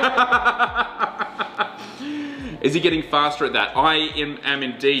least. Is he getting faster at that? I am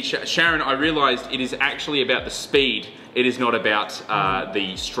indeed. Sharon, I realized it is actually about the speed. It is not about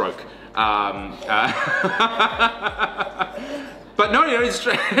the stroke. But no, it's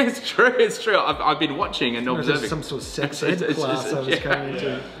true. I've been watching and observing. Some sort of sex ed class I was going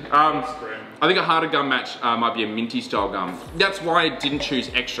into. I think a harder gum match might be a minty style gum. That's why I didn't choose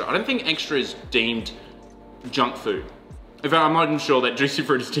extra. I don't think extra is deemed junk food. In fact, I'm not even sure that juicy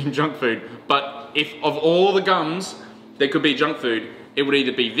fruit is deemed junk food, but if of all the gums that could be junk food, it would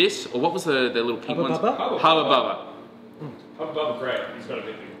either be this, or what was the little pink ones? Hubba Bubba. Hubba Bubba, great. He's got a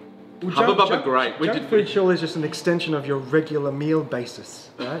big thing. Well, Hubba Bubba, great. Junk food surely is just an extension of your regular meal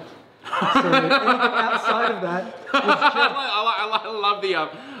basis, right? So anything outside of that is I love the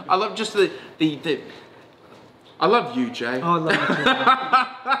I love just the I love you, Jay. Oh, I love you too.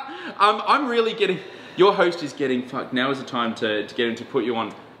 I'm really getting, your host is getting fucked. Now is the time to get him to put you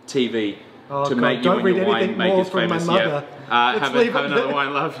on TV to make you and your winemakers famous. Yeah. Have another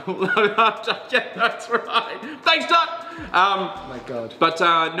wine, love. Yeah, that's right. Thanks, Doc. Oh my God. But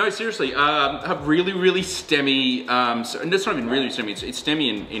no, seriously, have really, really stemmy, and it's not even really stemmy, it's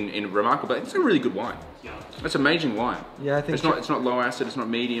stemmy in remarkable, it's a really good wine. Yeah. It's amazing wine. Yeah, I think it's not low acid, it's not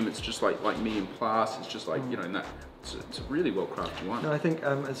medium, it's just like medium plus, it's just like, you know, in that. It's a really well crafted wine. No, I think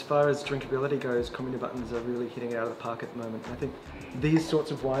as far as drinkability goes, Comedy Buttons are really hitting it out of the park at the moment. I think these sorts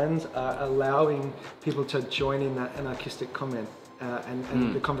of wines are allowing people to join in that anarchistic comment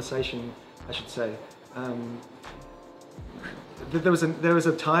and the conversation, I should say. There was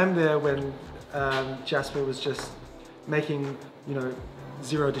a time there when Jasper was just making, you know,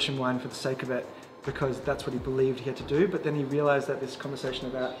 zero addition wine for the sake of it, because that's what he believed he had to do. But then he realized that this conversation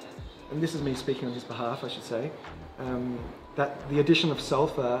about, and this is me speaking on his behalf, I should say, that the addition of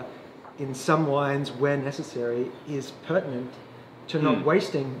sulfur in some wines where necessary is pertinent to not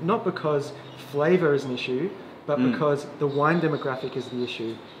wasting, not because flavor is an issue, but because the wine demographic is the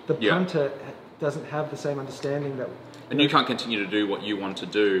issue. The punter doesn't have the same understanding that... And you can't continue to do what you want to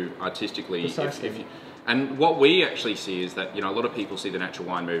do artistically. Precisely. And what we actually see is that, you know, a lot of people see the natural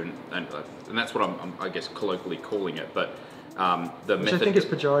wine movement, and that's what I'm I guess, colloquially calling it, but which I think is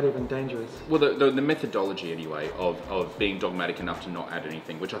pejorative and dangerous. Well, the methodology, anyway, of being dogmatic enough to not add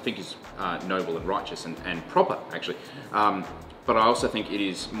anything, which I think is noble and righteous and proper, actually. But I also think it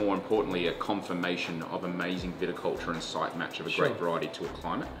is, more importantly, a confirmation of amazing viticulture and site match of a great variety to a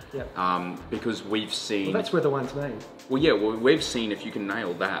climate. Yeah. Because we've seen... Well, that's where the wine's made. Well, yeah, well, we've seen if you can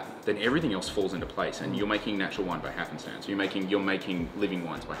nail that, then everything else falls into place, and you're making natural wine by happenstance. You're making living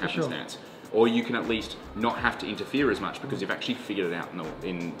wines by happenstance. Or you can at least not have to interfere as much because you've actually figured it out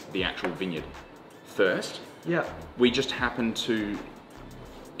in the actual vineyard first. Yeah. We just happen to,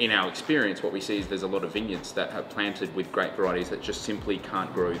 in our experience, what we see is there's a lot of vineyards that have planted with grape varieties that just simply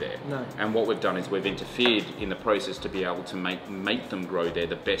can't grow there. No. And what we've done is we've interfered in the process to be able to make them grow there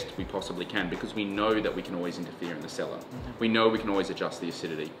the best we possibly can, because we know that we can always interfere in the cellar. We know we can always adjust the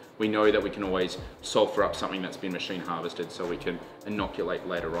acidity. We know that we can always sulfur up something that's been machine harvested so we can inoculate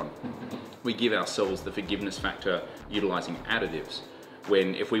later on. We give ourselves the forgiveness factor utilizing additives,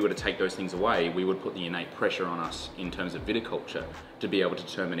 when if we were to take those things away, we would put the innate pressure on us in terms of viticulture to be able to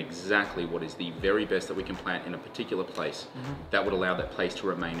determine exactly what is the very best that we can plant in a particular place that would allow that place to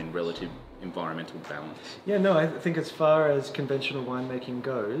remain in relative environmental balance. Yeah, no, I think as far as conventional winemaking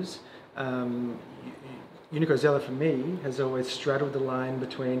goes, Unico Zeller for me has always straddled the line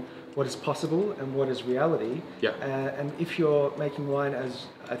between what is possible and what is reality. Yeah. And if you're making wine, as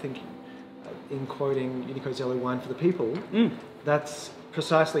I think in quoting Unico Zeller, wine for the people, that's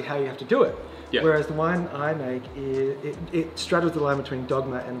precisely how you have to do it. Yeah. Whereas the wine I make, it straddles the line between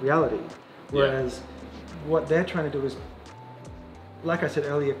dogma and reality. Whereas what they're trying to do is, like I said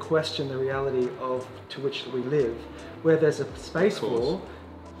earlier, question the reality of to which we live, where there's a space for,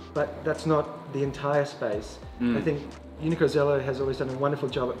 but that's not the entire space. I think Unico Zeller has always done a wonderful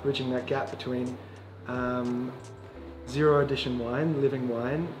job at bridging that gap between zero edition wine, living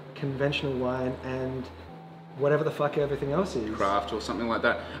wine, conventional wine, and whatever the fuck everything else is. Craft or something like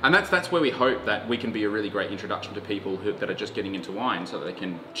that. And that's where we hope that we can be a really great introduction to people that are just getting into wine, so that they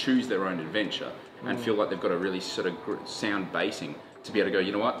can choose their own adventure and feel like they've got a really sort of sound basing to be able to go,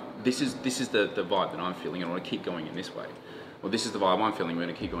 you know what, this is the vibe that I'm feeling, and I want to keep going in this way. Well, this is the vibe I'm feeling, we're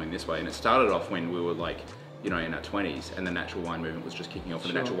going to keep going this way. And it started off when we were like, you know, in our 20s, and the natural wine movement was just kicking off, and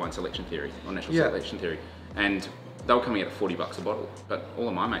the natural wine selection theory, or natural selection theory. And they were coming out at $40 a bottle, but all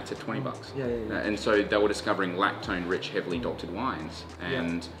of my mates said $20. And so they were discovering lactone-rich, heavily doctored wines.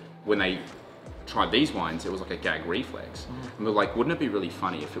 And when they tried these wines, it was like a gag reflex. And we were like, wouldn't it be really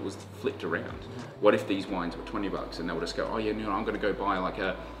funny if it was flipped around? What if these wines were $20 and they would just go, oh yeah, no, I'm going to go buy like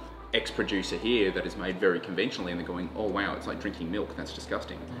a X producer here that is made very conventionally, and they're going, oh wow, it's like drinking milk, that's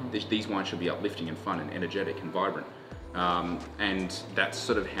disgusting. These wines should be uplifting and fun and energetic and vibrant. And that's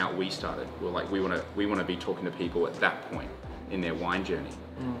sort of how we started. We're like, we want to be talking to people at that point in their wine journey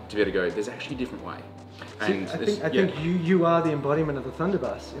to be able to go, there's actually a different way. And I think you are the embodiment of the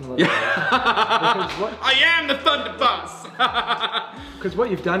Thunderbus in a lot of ways. I am the Thunderbus! Because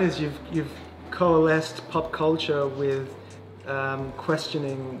what you've done is you've coalesced pop culture with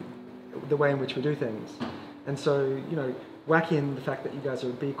questioning the way in which we do things. And so, you know, whack in the fact that you guys are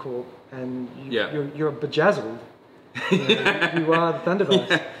a B Corp and you're bejazzled. You know, you are the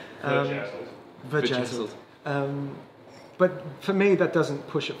Thunderbus. Bejazzled. But for me, that doesn't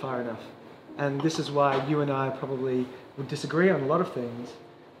push it far enough. And this is why you and I probably would disagree on a lot of things.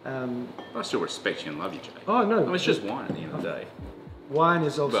 I still respect you and love you, Jay. Oh, no. I mean, it's just wine at the end of the day. Wine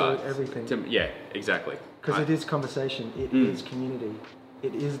is also everything. Yeah, exactly. Because it is conversation, it is community.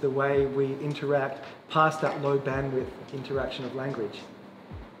 It is the way we interact past that low bandwidth interaction of language.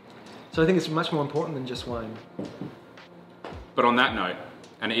 So I think it's much more important than just wine. But on that note,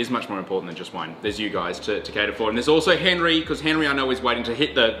 and it is much more important than just wine, there's you guys to cater for. And there's also Henry, because Henry I know is waiting to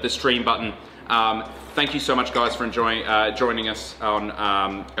hit the stream button. Thank you so much guys for joining us on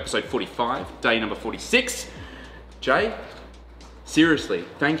episode 45, day number 46. Jay, seriously,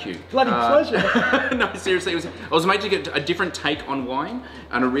 thank you. Bloody pleasure. No, seriously, I was made to get a different take on wine,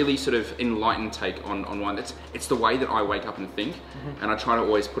 and a really sort of enlightened take on wine. It's the way that I wake up and think, and I try to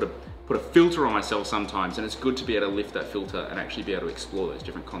always put a filter on myself sometimes, and it's good to be able to lift that filter and actually be able to explore those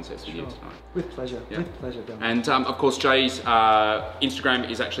different concepts with you tonight. With pleasure, with pleasure, Dylan. And of course, Jay's Instagram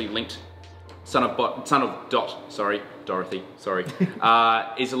is actually linked. Dorothy,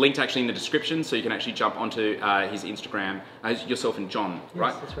 is linked actually in the description, so you can actually jump onto his Instagram, yourself and John,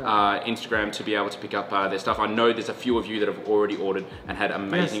 right? That's right. Instagram, to be able to pick up their stuff. I know there's a few of you that have already ordered and had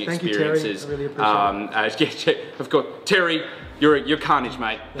amazing experiences. Thank you, Terry. I really appreciate it. Of course, Terry, you're carnage,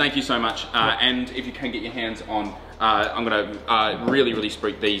 mate. Thank you so much. And if you can get your hands on, I'm gonna really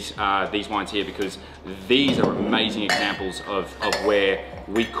spruik these wines here, because these are amazing examples of where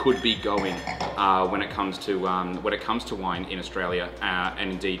we could be going when it comes to wine in Australia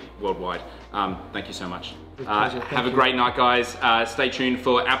and indeed worldwide. Thank you so much. Have a great night, guys. Stay tuned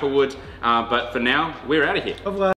for Applewood. But for now, we're out of here. Au revoir.